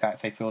contradict that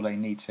if they feel they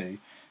need to.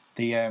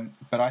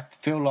 But I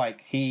feel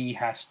like he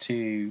has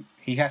to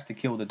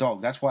kill the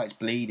dog. That's why it's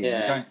bleeding.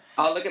 Yeah.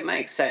 Oh, look, it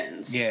makes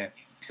sense. Yeah.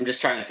 I'm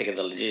just trying to think of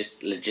the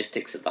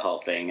logistics of the whole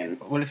thing,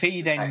 and well, if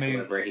he then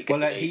moves,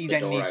 he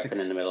then needs to open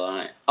in the middle of the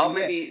night. Oh,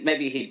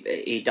 maybe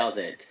he does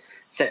it,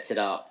 sets it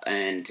up,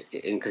 and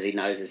because he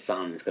knows his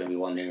son is going to be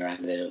wandering around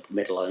in the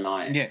middle of the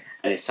night, and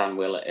his son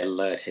will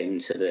alert him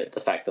to the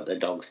fact that the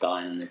dog's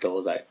dying and the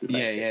door's open.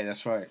 Yeah,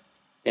 that's right.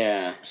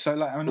 Yeah.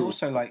 So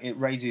also it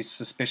raises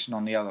suspicion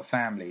on the other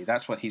family.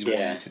 That's what he's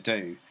wanting to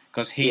do,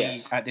 because he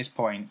at this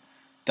point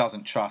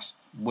doesn't trust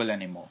Will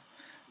anymore.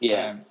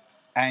 Yeah.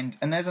 And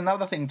there's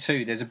another thing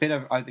too. There's a bit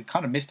of I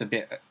kind of missed a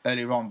bit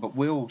earlier on, but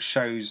Will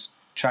shows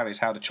Travis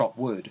how to chop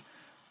wood,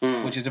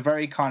 which is a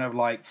very kind of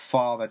like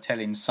father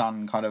telling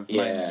son kind of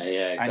moment.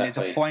 Yeah, exactly. And there's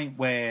a point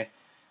where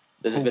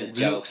there's Paul a bit of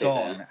jealousy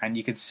looks on, there. and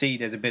you can see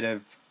there's a bit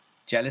of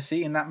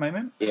jealousy in that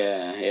moment.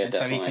 Yeah, and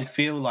definitely. So he can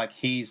feel like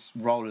his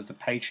role as the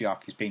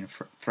patriarch is being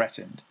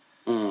threatened.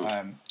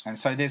 And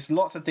so there's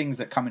lots of things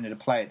that come into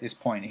play at this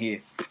point here,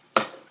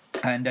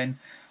 and then.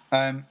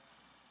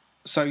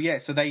 So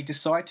they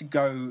decide to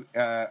go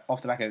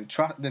off the back of it.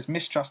 There's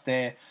mistrust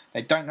there.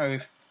 They don't know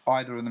if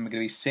either of them are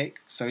going to be sick.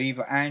 So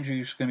either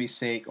Andrew's going to be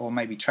sick or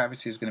maybe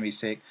Travis is going to be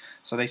sick.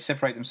 So they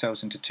separate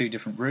themselves into two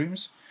different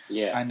rooms.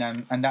 Yeah.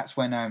 And that's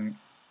when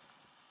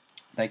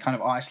they kind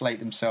of isolate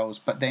themselves.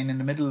 But then in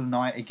the middle of the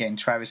night again,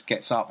 Travis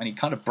gets up and he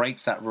kind of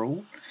breaks that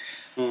rule.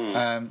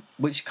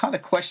 Which kind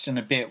of question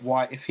a bit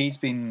why, if he's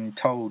been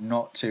told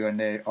not to and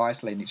they're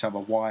isolating each other,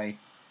 why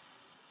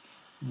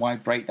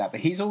break that? But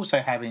he's also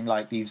having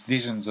like these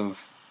visions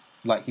of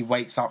like he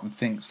wakes up and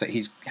thinks that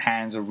his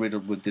hands are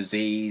riddled with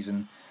disease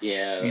and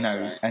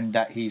right. and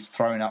that he's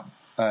throwing up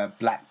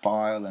black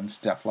bile and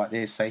stuff like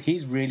this. So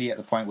he's really at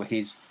the point where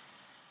he's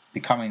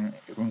becoming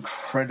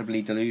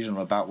incredibly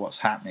delusional about what's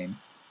happening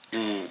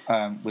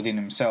within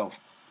himself.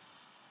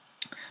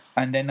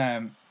 And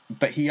then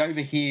but he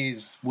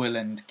overhears Will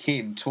and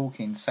Kim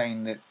talking,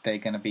 saying that they're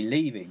going to be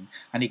leaving,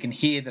 and he can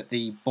hear that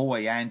the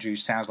boy Andrew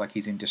sounds like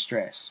he's in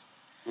distress.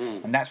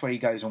 And that's where he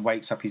goes and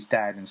wakes up his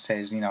dad and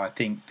says, I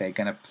think they're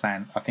going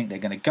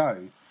to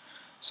go.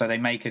 So they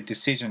make a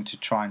decision to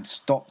try and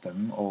stop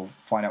them or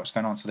find out what's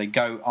going on. So they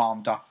go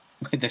armed up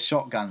with their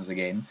shotguns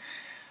again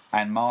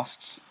and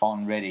masks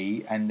on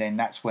ready. And then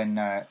that's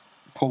when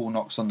Paul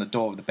knocks on the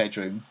door of the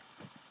bedroom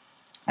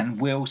and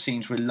Will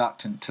seems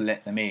reluctant to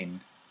let them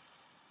in.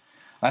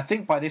 I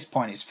think by this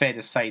point it's fair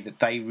to say that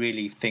they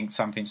really think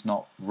something's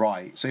not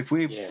right. So if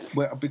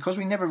because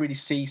we never really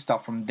see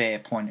stuff from their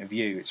point of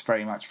view, it's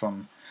very much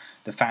from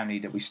the family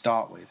that we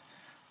start with.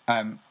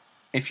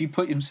 If you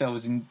put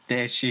yourselves in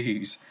their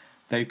shoes,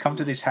 they come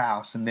to this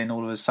house and then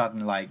all of a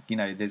sudden,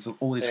 there's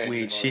all this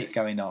weird shit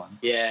going on.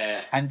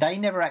 Yeah. And they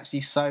never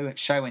actually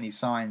show any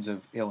signs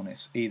of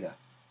illness either.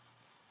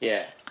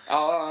 Yeah.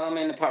 Oh, I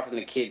mean, apart from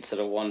the kids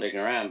sort of wandering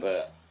around,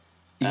 but...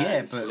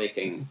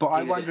 sleeping. But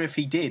I wonder if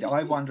he did.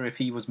 I wonder if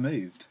he was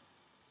moved.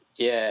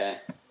 Yeah,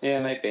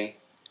 maybe.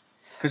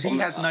 Because he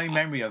has no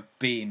memory of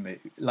being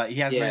moved. Like,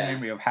 he has no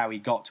memory of how he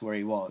got to where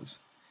he was.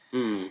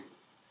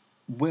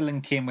 Will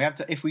and Kim,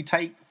 if we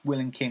take Will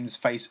and Kim's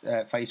face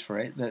for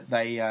it, that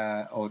they,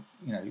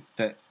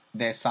 that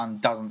their son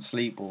doesn't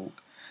sleepwalk,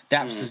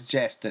 that would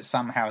suggest that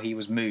somehow he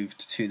was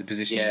moved to the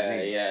position he's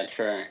in. Yeah,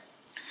 true.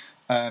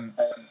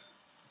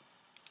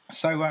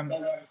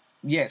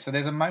 So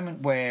there's a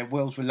moment where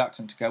Will's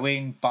reluctant to go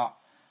in, but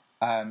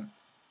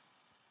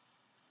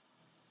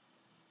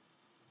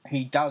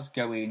he does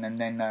go in, and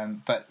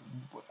then but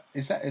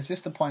is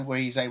this the point where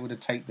he's able to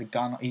take the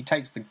gun? He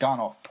takes the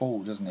gun off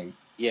Paul, doesn't he?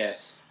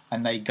 Yes.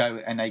 And they go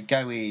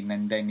in,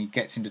 and then he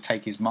gets him to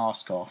take his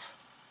mask off,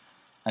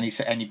 and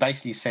he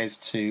basically says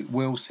to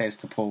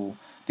Paul,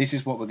 "This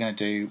is what we're going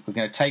to do. We're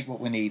going to take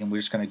what we need, and we're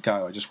just going to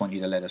go. I just want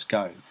you to let us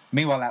go."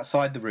 Meanwhile,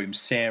 outside the room,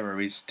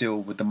 Sarah is still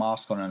with the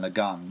mask on and a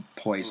gun,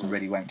 poised and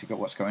ready, waiting to get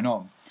what's going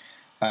on.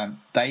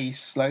 They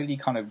slowly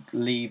kind of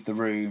leave the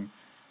room.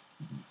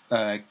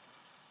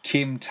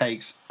 Kim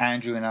takes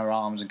Andrew in her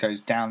arms and goes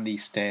down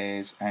these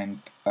stairs,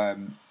 and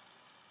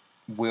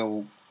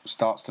Will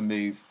starts to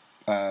move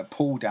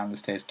Paul down the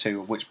stairs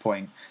too, at which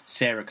point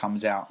Sarah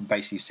comes out and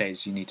basically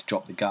says, "You need to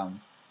drop the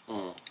gun."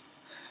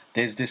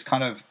 There's this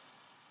kind of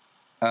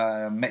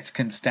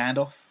Mexican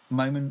standoff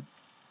moment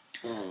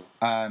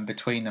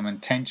between them,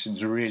 and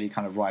tension's really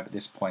kind of ripe at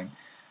this point.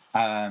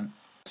 So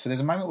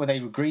there's a moment where they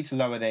agree to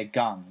lower their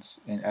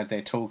guns as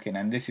they're talking,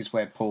 and this is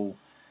where Paul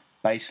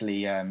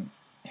basically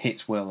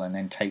hits Will and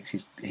then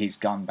takes his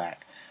gun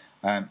back.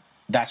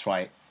 That's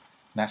right.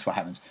 That's what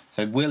happens.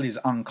 So Will is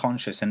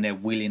unconscious, and they're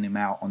wheeling him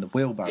out on the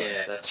wheelbarrow.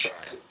 Yeah, that's right.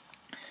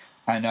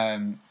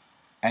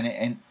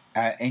 And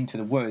into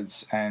the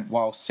woods, and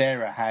while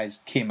Sarah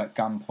has Kim at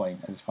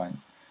gunpoint at this point.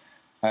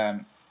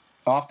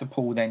 After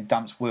Paul then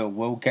dumps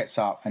Will gets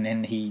up, and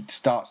then he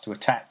starts to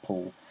attack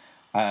Paul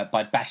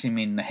by bashing him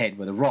in the head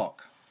with a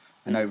rock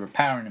and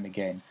overpowering him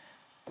again.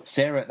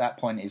 Sarah at that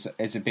point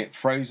is a bit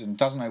frozen,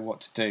 doesn't know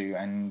what to do,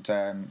 and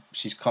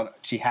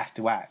she has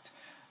to act,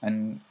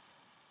 and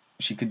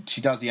she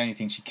does the only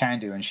thing she can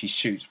do, and she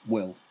shoots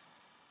Will.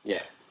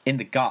 Yeah. in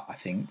the gut, I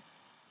think,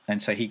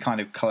 and so he kind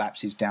of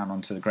collapses down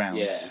onto the ground.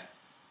 Yeah.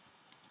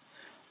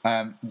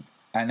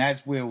 And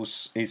as Will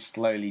is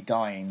slowly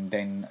dying,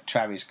 then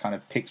Travis kind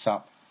of picks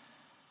up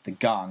the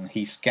gun.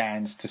 He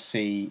scans to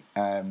see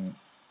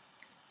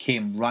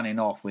Kim running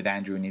off with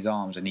Andrew in his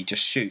arms, and he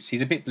just shoots.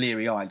 He's a bit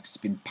bleary-eyed because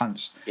he's been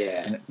punched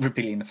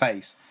repeatedly in the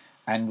face.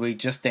 And we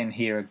just then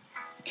hear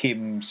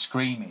Kim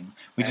screaming.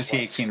 We just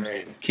hear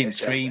Kim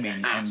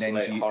screaming, and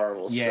then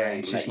horrible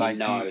scream. She's like,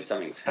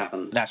 something's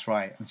happened. That's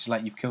right. And she's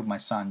like, "You've killed my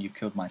son. You've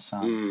killed my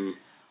son."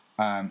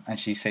 And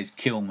she says,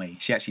 "Kill me."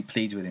 She actually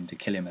pleads with him to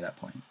kill him at that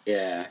point.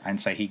 Yeah. And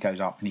so he goes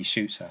up and he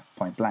shoots her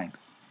point blank.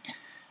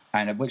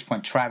 And at which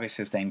point Travis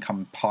has then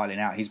come piling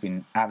out. He's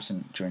been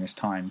absent during this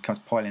time. Comes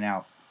piling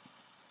out,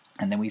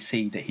 and then we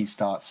see that he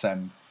starts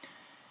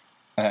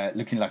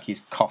looking like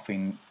he's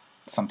coughing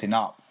something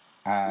up.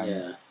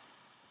 And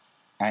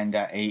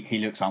he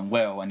looks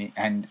unwell,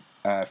 and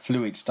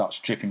fluid starts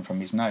dripping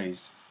from his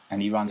nose,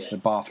 and he runs to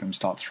the bathroom and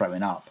starts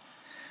throwing up.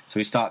 So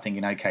we start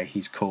thinking, okay,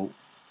 he's caught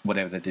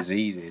whatever the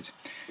disease is.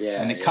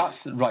 And it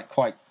cuts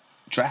quite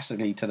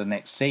drastically to the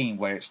next scene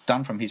where it's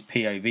done from his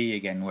POV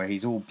again, where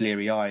he's all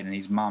bleary-eyed and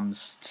his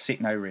mum's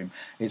sitting over him.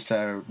 It's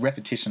a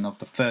repetition of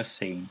the first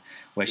scene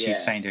where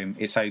she's saying to him,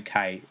 "It's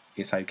okay,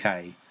 it's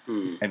okay,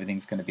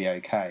 everything's going to be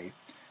okay,"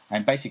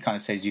 and basically kind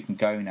of says, "You can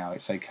go now,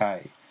 it's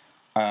okay."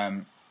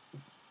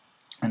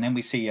 And then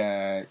we see,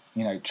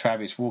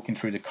 Travis walking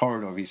through the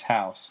corridor of his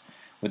house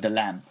with the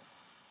lamp,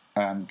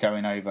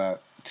 going over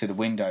to the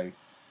window,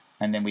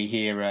 and then we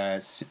hear,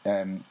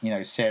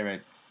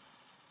 Sarah,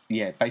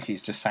 basically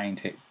it's just saying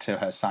to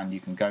her son, "You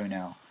can go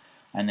now,"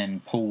 and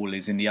then Paul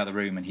is in the other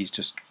room and he's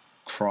just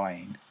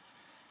crying.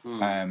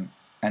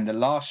 And the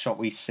last shot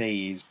we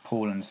see is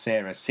Paul and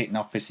Sarah sitting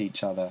opposite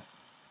each other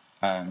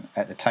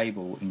at the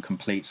table in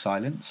complete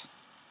silence.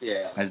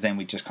 Yeah. As then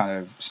we just kind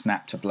of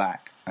snap to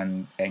black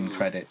and end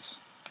credits.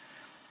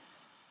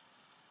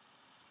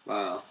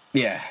 Wow.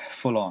 Yeah,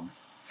 full on.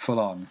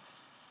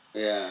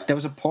 Yeah. There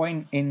was a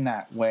point in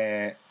that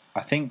where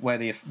I think where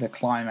the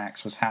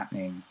climax was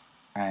happening,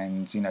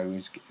 and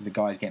the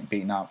guy's getting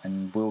beaten up,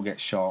 and Will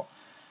gets shot,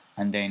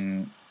 and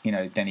then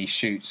then he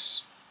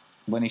shoots.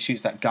 When he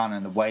shoots that gun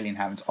and the wailing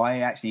happens, I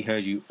actually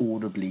heard you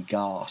audibly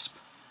gasp.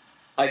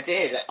 I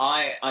did.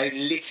 I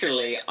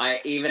literally, I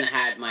even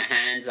had my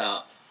hands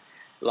up,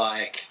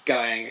 like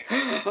going,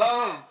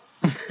 "Oh!"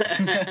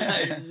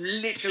 I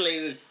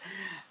literally was,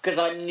 because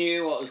I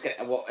knew what was going.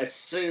 As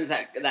soon as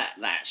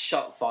that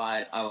shot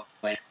fired, I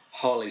went,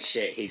 "Holy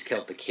shit, he's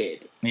killed the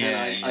kid."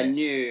 And I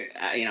knew,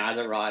 as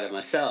a writer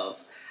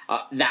myself,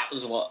 that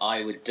was what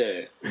I would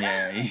do.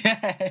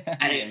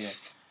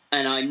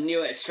 And I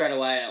knew it straight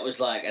away. And it was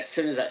like, as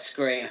soon as that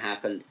scream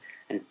happened,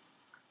 and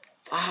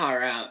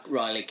far out,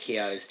 Riley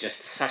Keough is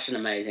just such an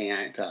amazing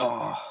actor.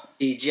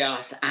 He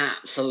just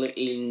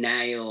absolutely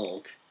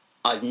nailed.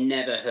 I've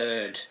never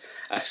heard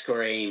a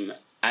scream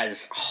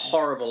as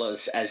horrible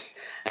as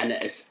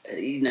that's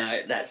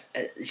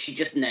she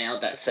just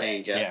nailed that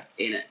scene just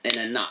in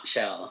a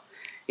nutshell.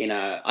 I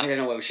don't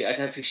know whether I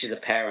don't think she's a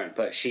parent,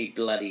 but she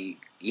bloody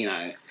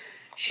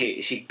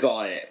she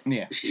got it.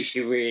 Yeah, she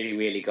really,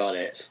 really got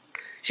it.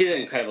 She's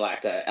an incredible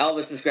actor.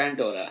 Elvis's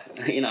granddaughter,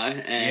 and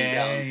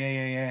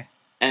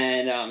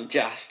and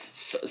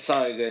just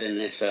so good in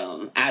this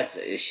film,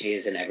 as she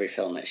is in every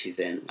film that she's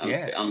in.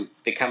 I'm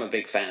become a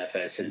big fan of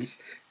her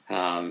since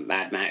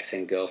Mad Max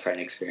and Girlfriend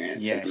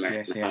Experience and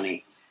American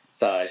Honey.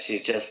 So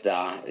she's just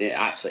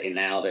absolutely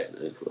nailed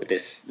it with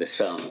this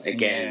film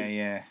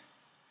again.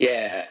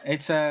 Yeah,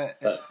 it's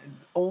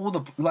all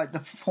the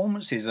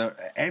performances are,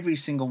 every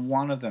single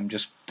one of them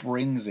just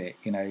brings it,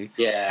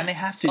 Yeah, and they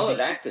have to solid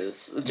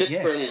actors,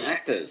 just brilliant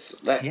actors.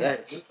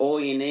 That's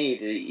all you need.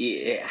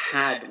 It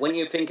had, when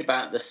you think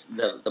about this,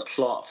 the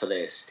plot for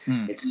this,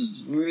 it's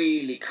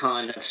really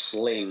kind of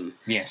slim.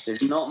 Yes,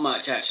 there's not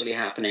much actually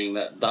happening,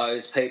 but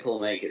those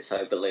people make it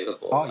so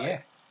believable.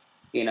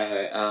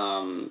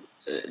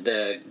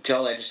 The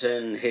Joel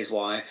Edgerton, his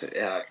wife,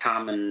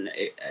 Carmen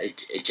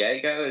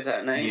Ejago, is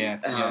that her name? Yeah,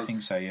 I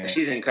think so. Yeah,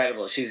 she's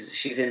incredible.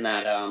 She's in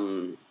that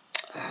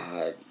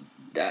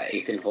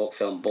Ethan Hawke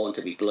film, Born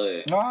to Be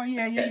Blue. Oh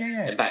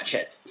yeah. About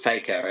Chet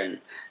Faker and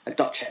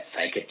not Chet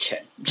Faker,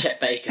 Chet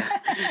Baker,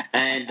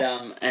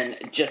 and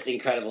just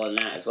incredible in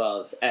that as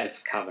well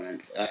as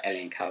Covenant,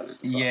 Alien Covenant.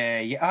 As well.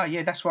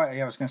 Yeah. That's right.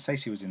 Yeah, I was going to say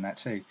she was in that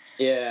too.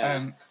 Yeah.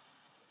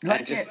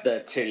 And just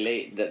the two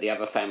lead, the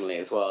other family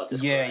as well.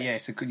 Just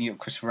So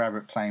Christopher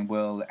Abbott playing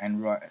Will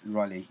and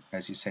Riley,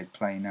 as you said,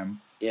 playing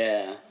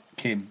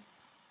Kim,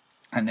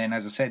 and then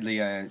as I said,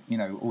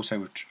 also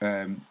with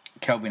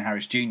Kelvin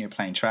Harris Jr.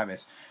 playing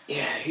Travis.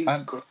 Yeah, he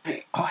was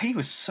great. Oh, he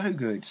was so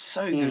good,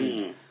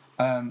 good.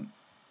 And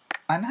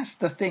that's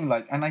the thing,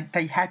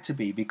 they had to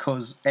be,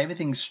 because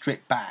everything's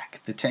stripped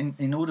back.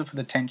 In order for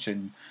the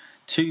tension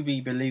to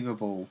be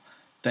believable.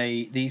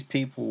 These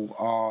people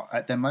are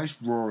at their most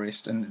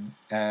rawest, and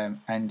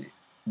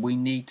we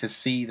need to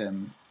see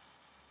them.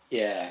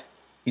 Yeah,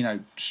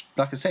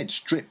 like I said,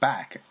 stripped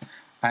back,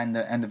 and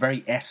the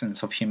very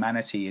essence of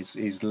humanity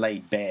is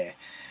laid bare.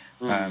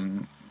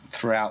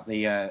 throughout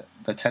the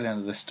telling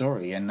of the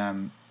story,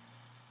 and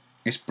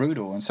it's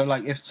brutal. And so,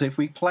 like, if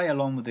we play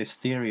along with this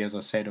theory, as I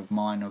said, of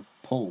mine of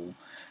Paul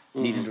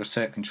needing to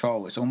assert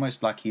control, it's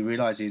almost like he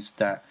realizes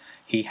that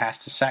he has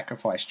to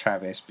sacrifice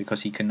Travis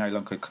because he can no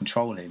longer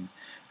control him,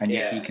 and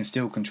yet he can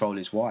still control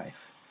his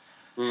wife.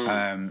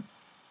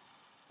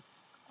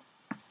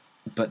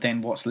 But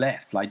then what's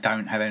left? Like,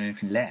 don't have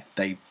anything left.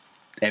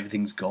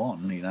 Everything's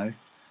gone. You know.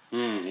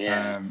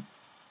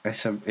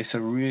 It's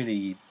a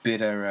really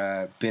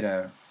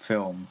bitter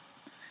film.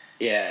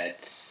 Yeah,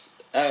 it's.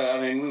 Oh, I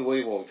mean,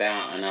 we walked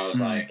out, and I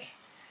was like,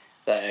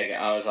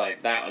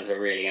 that was a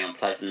really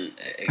unpleasant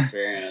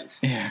experience.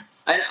 Yeah.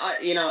 And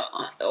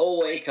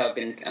all week I've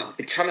been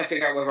trying to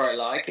figure out whether I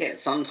like it.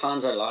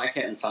 Sometimes I like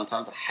it, and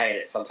sometimes I hate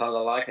it. Sometimes I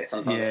like it,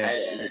 sometimes I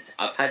hate it, and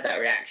I've had that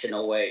reaction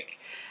all week.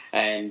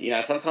 And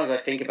sometimes I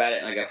think about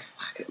it and I go,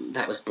 "Fuck,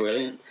 that was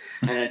brilliant."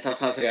 And then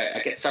sometimes I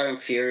get so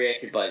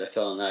infuriated by the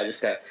film that I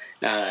just go,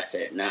 "No, that's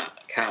it. No,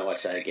 can't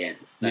watch that again."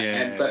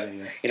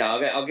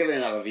 I'll give it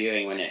another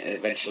viewing when it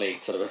eventually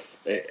sort of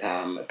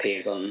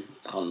appears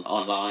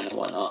online and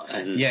whatnot,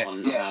 and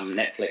on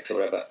Netflix or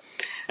whatever.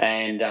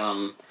 And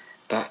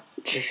but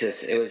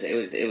Jesus, it was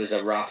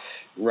a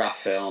rough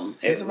film.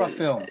 It was a rough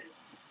film.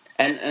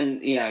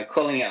 And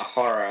calling it a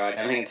horror, I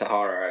don't think it's a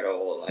horror at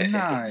all. I think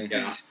it's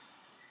just.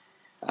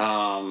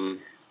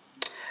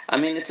 I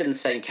mean, it's in the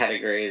same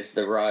category as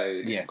The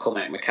Road. Yeah.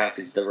 Cormac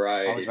McCarthy's The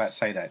Road. I was about to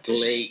say that too.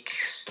 Bleak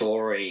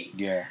story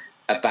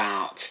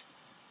about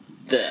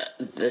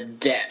the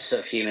depths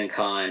of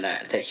humankind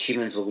that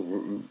humans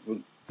will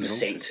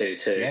sink to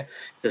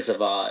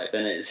survive,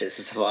 and it's a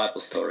survival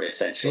story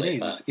essentially.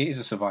 It is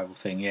a survival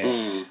thing,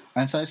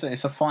 and so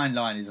it's a fine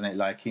line, isn't it?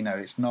 Like,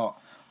 it's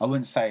not. I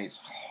wouldn't say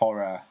it's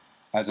horror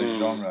as a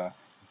genre,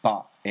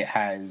 but it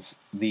has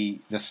the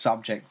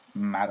subject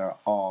matter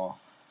are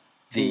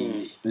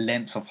the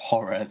lengths of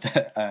horror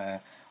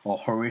that or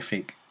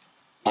horrific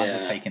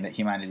undertaking that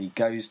humanity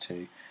goes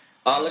to.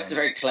 Oh, it looks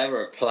very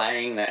clever at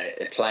playing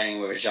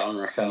with a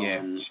genre film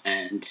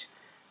and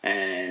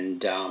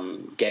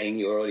getting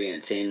your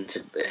audience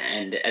into,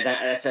 and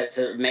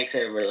that makes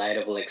it a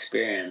relatable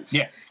experience.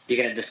 Yeah, you're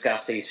going to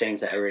discuss these things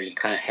that are really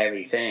kind of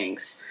heavy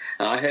things.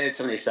 And I heard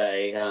somebody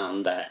say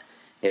that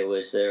it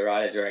was the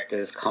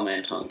writer-director's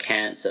comment on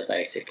cancer,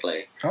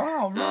 basically.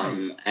 Oh,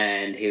 right.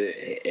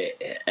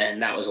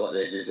 And that was what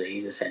the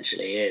disease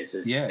essentially is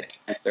the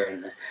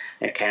cancer,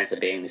 and cancer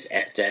being this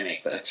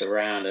epidemic that's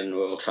around, and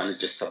we're all trying to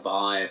just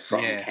survive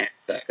from cancer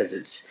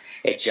because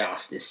it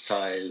just is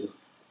so.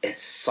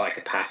 It's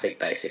psychopathic,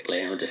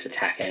 basically, and will just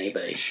attack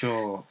anybody.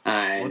 Sure.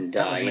 And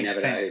you never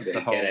know who's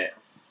going to get it.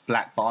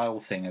 Black bile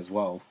thing as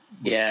well.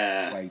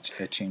 Yeah. Way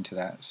attuned to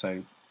that,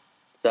 so...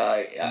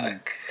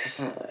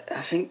 cause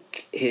I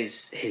think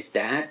his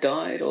dad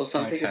died or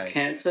something of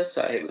cancer,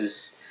 so it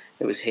was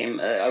him.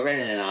 I read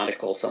in an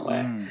article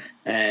somewhere,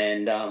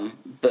 and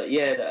but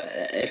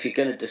if you're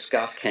going to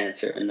discuss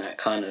cancer and that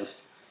kind of,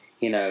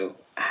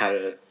 how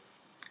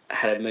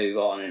to move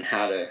on and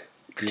how to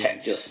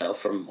protect yourself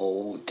from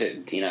live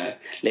in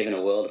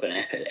a world of an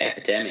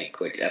epidemic,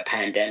 a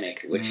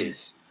pandemic, which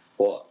is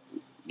what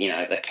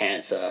the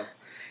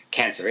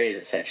cancer is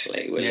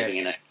essentially. We're living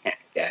in a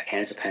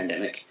cancer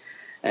pandemic.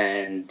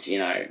 And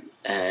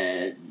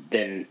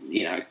then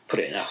put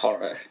it in a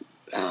horror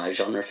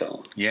genre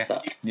film. Yeah,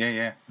 so.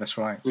 Yeah. That's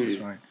right. That's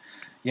right.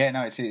 Yeah,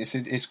 no,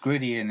 it's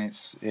gritty and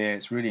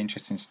it's really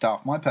interesting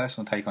stuff. My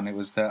personal take on it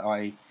was that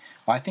I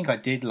think I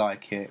did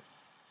like it.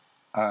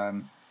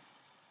 I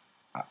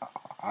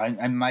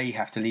may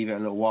have to leave it a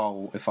little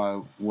while if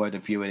I were to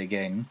view it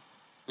again.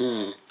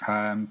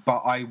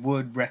 But I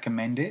would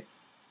recommend it.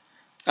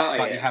 Oh,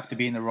 but you have to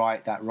be in the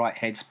right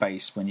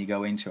headspace when you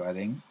go into it, I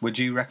think. Would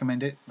you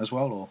recommend it as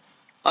well, or?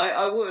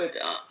 I would.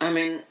 I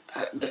mean,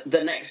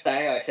 the next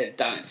day I said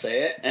don't see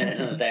it, and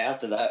then the day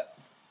after that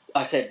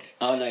I said,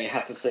 oh no, you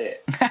have to see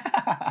it.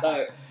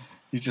 So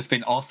you've just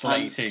been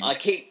oscillating. I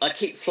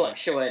keep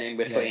fluctuating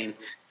between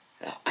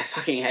I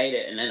fucking hate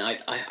it and then I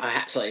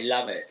absolutely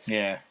love it.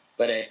 Yeah.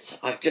 But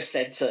I've just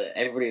said to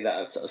everybody that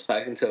I've sort of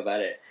spoken to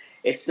about it.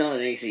 It's not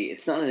an easy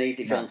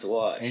film to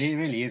watch. It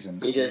really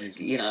isn't. You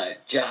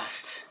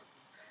just,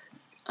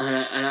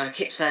 and I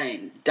keep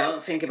saying,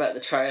 don't think about the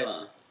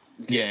trailer.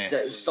 Yeah.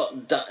 Stop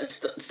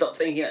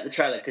thinking about the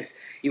trailer because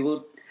you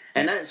will,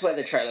 and that's where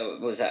the trailer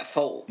was at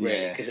fault,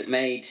 really, because it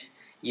made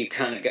you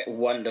kind of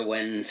wonder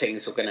when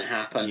things were going to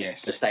happen.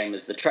 Yes. The same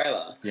as the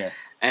trailer. Yeah.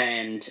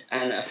 And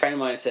a friend of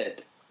mine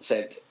said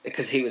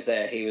because he was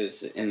there, he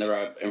was in the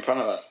row in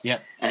front of us. Yeah.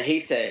 And he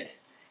said,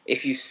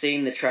 if you've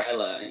seen the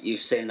trailer, you've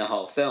seen the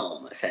whole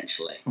film,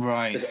 essentially.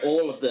 Right. Because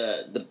all of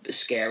the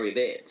scary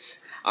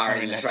bits are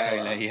in the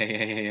trailer.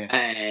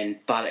 Yeah.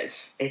 But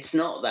it's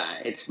not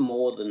that. It's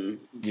more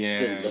than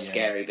the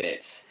scary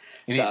bits.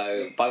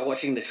 By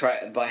watching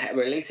by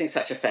releasing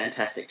such a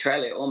fantastic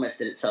trailer, it almost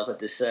did itself a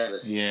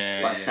disservice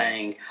by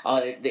saying, "Oh,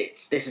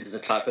 this is the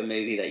type of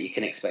movie that you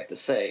can expect to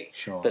see."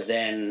 Sure. But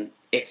then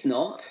it's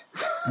not.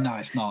 No,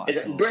 it's not.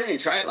 It's a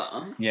brilliant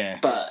trailer. Yeah.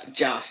 But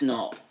just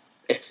not.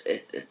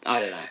 I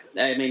don't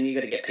know. I mean, you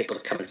got to get people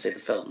to come and see the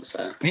film.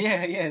 So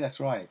yeah, that's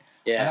right.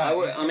 Yeah, I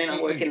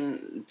work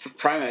in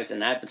promos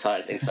and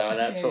advertising, so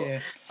that's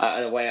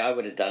the way I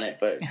would have done it.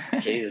 But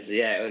geez,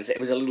 it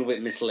was a little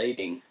bit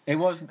misleading. It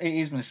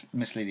is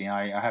misleading.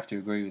 I have to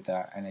agree with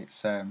that, and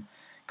it's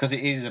because it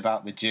is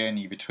about the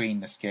journey between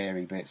the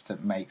scary bits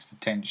that makes the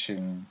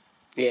tension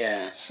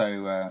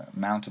so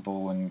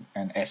mountable and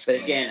escalates.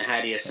 But again,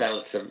 how do you sell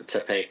it to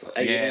people?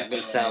 You don't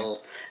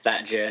sell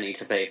that journey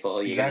to people.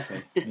 Exactly.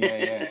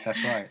 Yeah,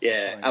 that's right.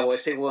 Yeah,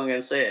 otherwise people weren't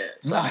going to see it.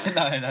 So. No,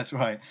 that's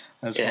right.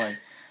 That's right.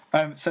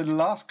 So the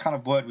last kind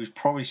of word we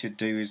probably should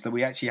do is that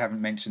we actually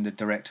haven't mentioned the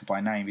director by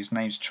name. His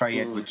name's Trey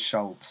Edward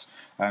Shults.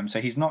 So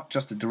he's not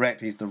just the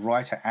director, he's the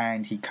writer,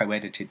 and he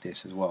co-edited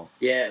this as well.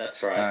 Yeah,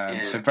 that's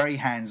right. So very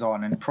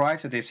hands-on. And prior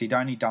to this, he'd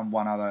only done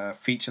one other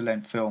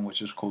feature-length film,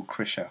 which was called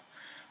Krisha,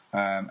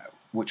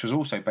 which was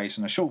also based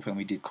on a short film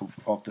he did called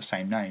of the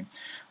same name.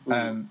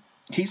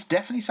 He's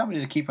definitely somebody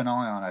to keep an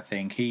eye on, I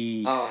think.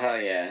 He hell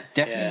yeah.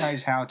 Definitely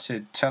knows how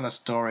to tell a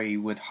story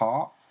with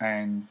heart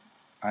and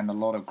a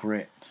lot of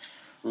grit.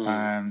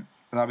 I'll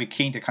be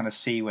keen to kind of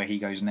see where he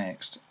goes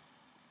next.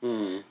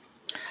 I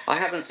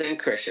haven't seen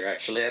Krisha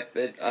actually.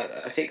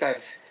 I think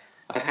I've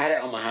had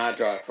it on my hard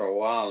drive for a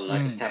while, and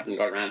I just haven't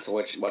got around to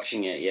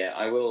watching it yet.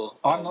 I will.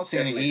 I'm not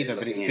seeing it either,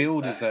 but it's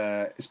billed as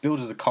a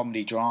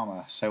comedy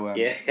drama, so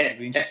it'll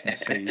be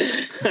interesting to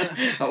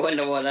see. I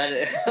wonder what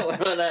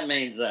that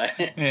means, though.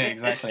 Yeah,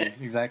 exactly.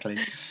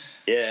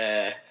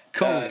 Yeah,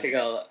 cool. I think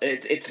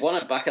it's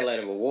won a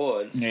bucket-load of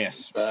awards.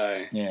 Yes.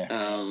 So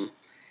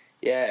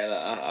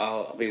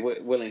I'll be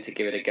willing to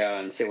give it a go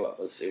and see what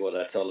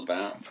that's all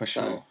about. For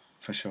sure.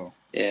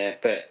 Yeah,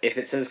 but if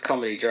it says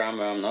comedy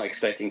drama, I'm not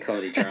expecting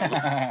comedy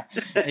drama.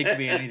 It could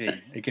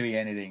be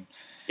anything.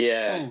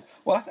 Yeah. Cool.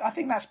 Well, I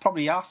think that's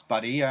probably us,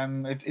 buddy.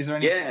 Is there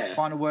any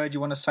final word you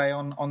want to say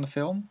on the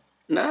film?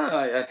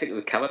 No, I think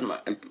we've covered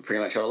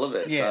pretty much all of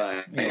it.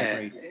 Yeah,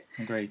 so,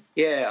 agreed.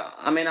 Yeah,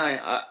 I mean,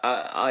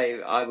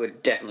 I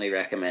would definitely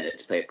recommend it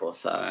to people.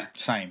 So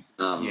same.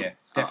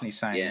 Definitely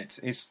same. Yeah.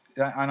 It's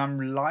and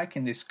I'm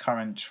liking this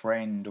current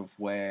trend of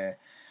where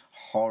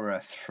horror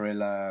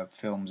thriller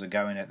films are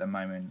going at the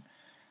moment.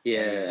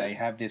 Yeah, they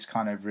have this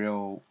kind of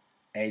real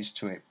edge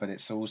to it, but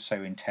it's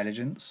also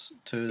intelligence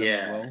to them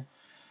as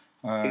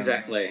well.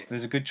 Exactly.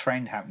 There's a good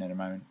trend happening at the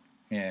moment.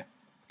 Yeah.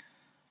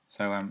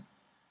 So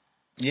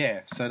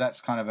so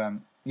that's kind of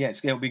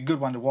it'll be a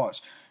good one to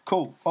watch.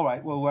 Cool. All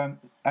right. Well,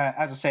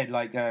 as I said,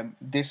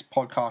 this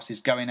podcast is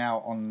going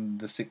out on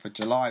the 6th of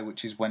July,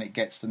 which is when it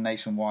gets the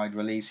nationwide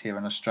release here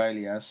in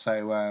Australia.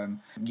 So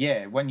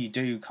when you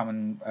do come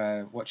and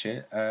watch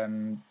it,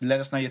 let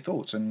us know your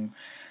thoughts and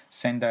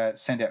send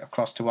it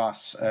across to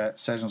us at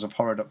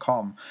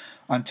surgeonsofhorror.com.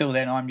 Until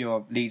then, I'm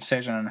your lead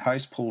surgeon and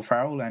host, Paul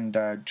Farrell, and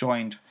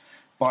joined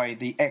by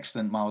the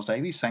excellent Miles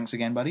Davies. Thanks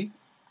again, buddy.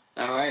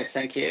 All right,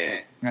 thank you.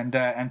 And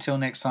until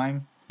next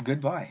time,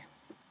 goodbye.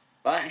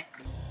 Bye.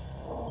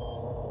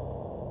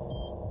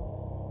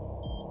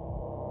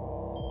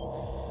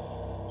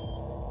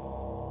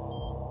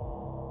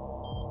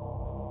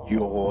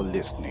 You're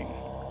listening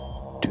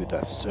to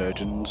the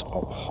Surgeons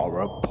of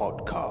Horror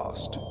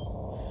podcast.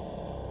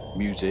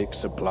 Music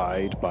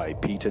supplied by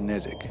Peter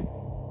Nezik.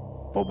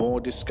 For more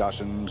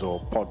discussions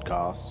or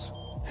podcasts,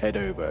 head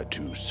over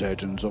to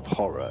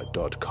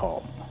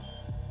surgeonsofhorror.com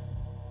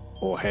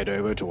or head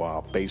over to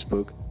our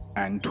Facebook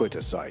and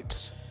Twitter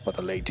sites for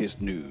the latest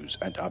news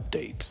and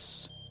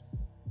updates.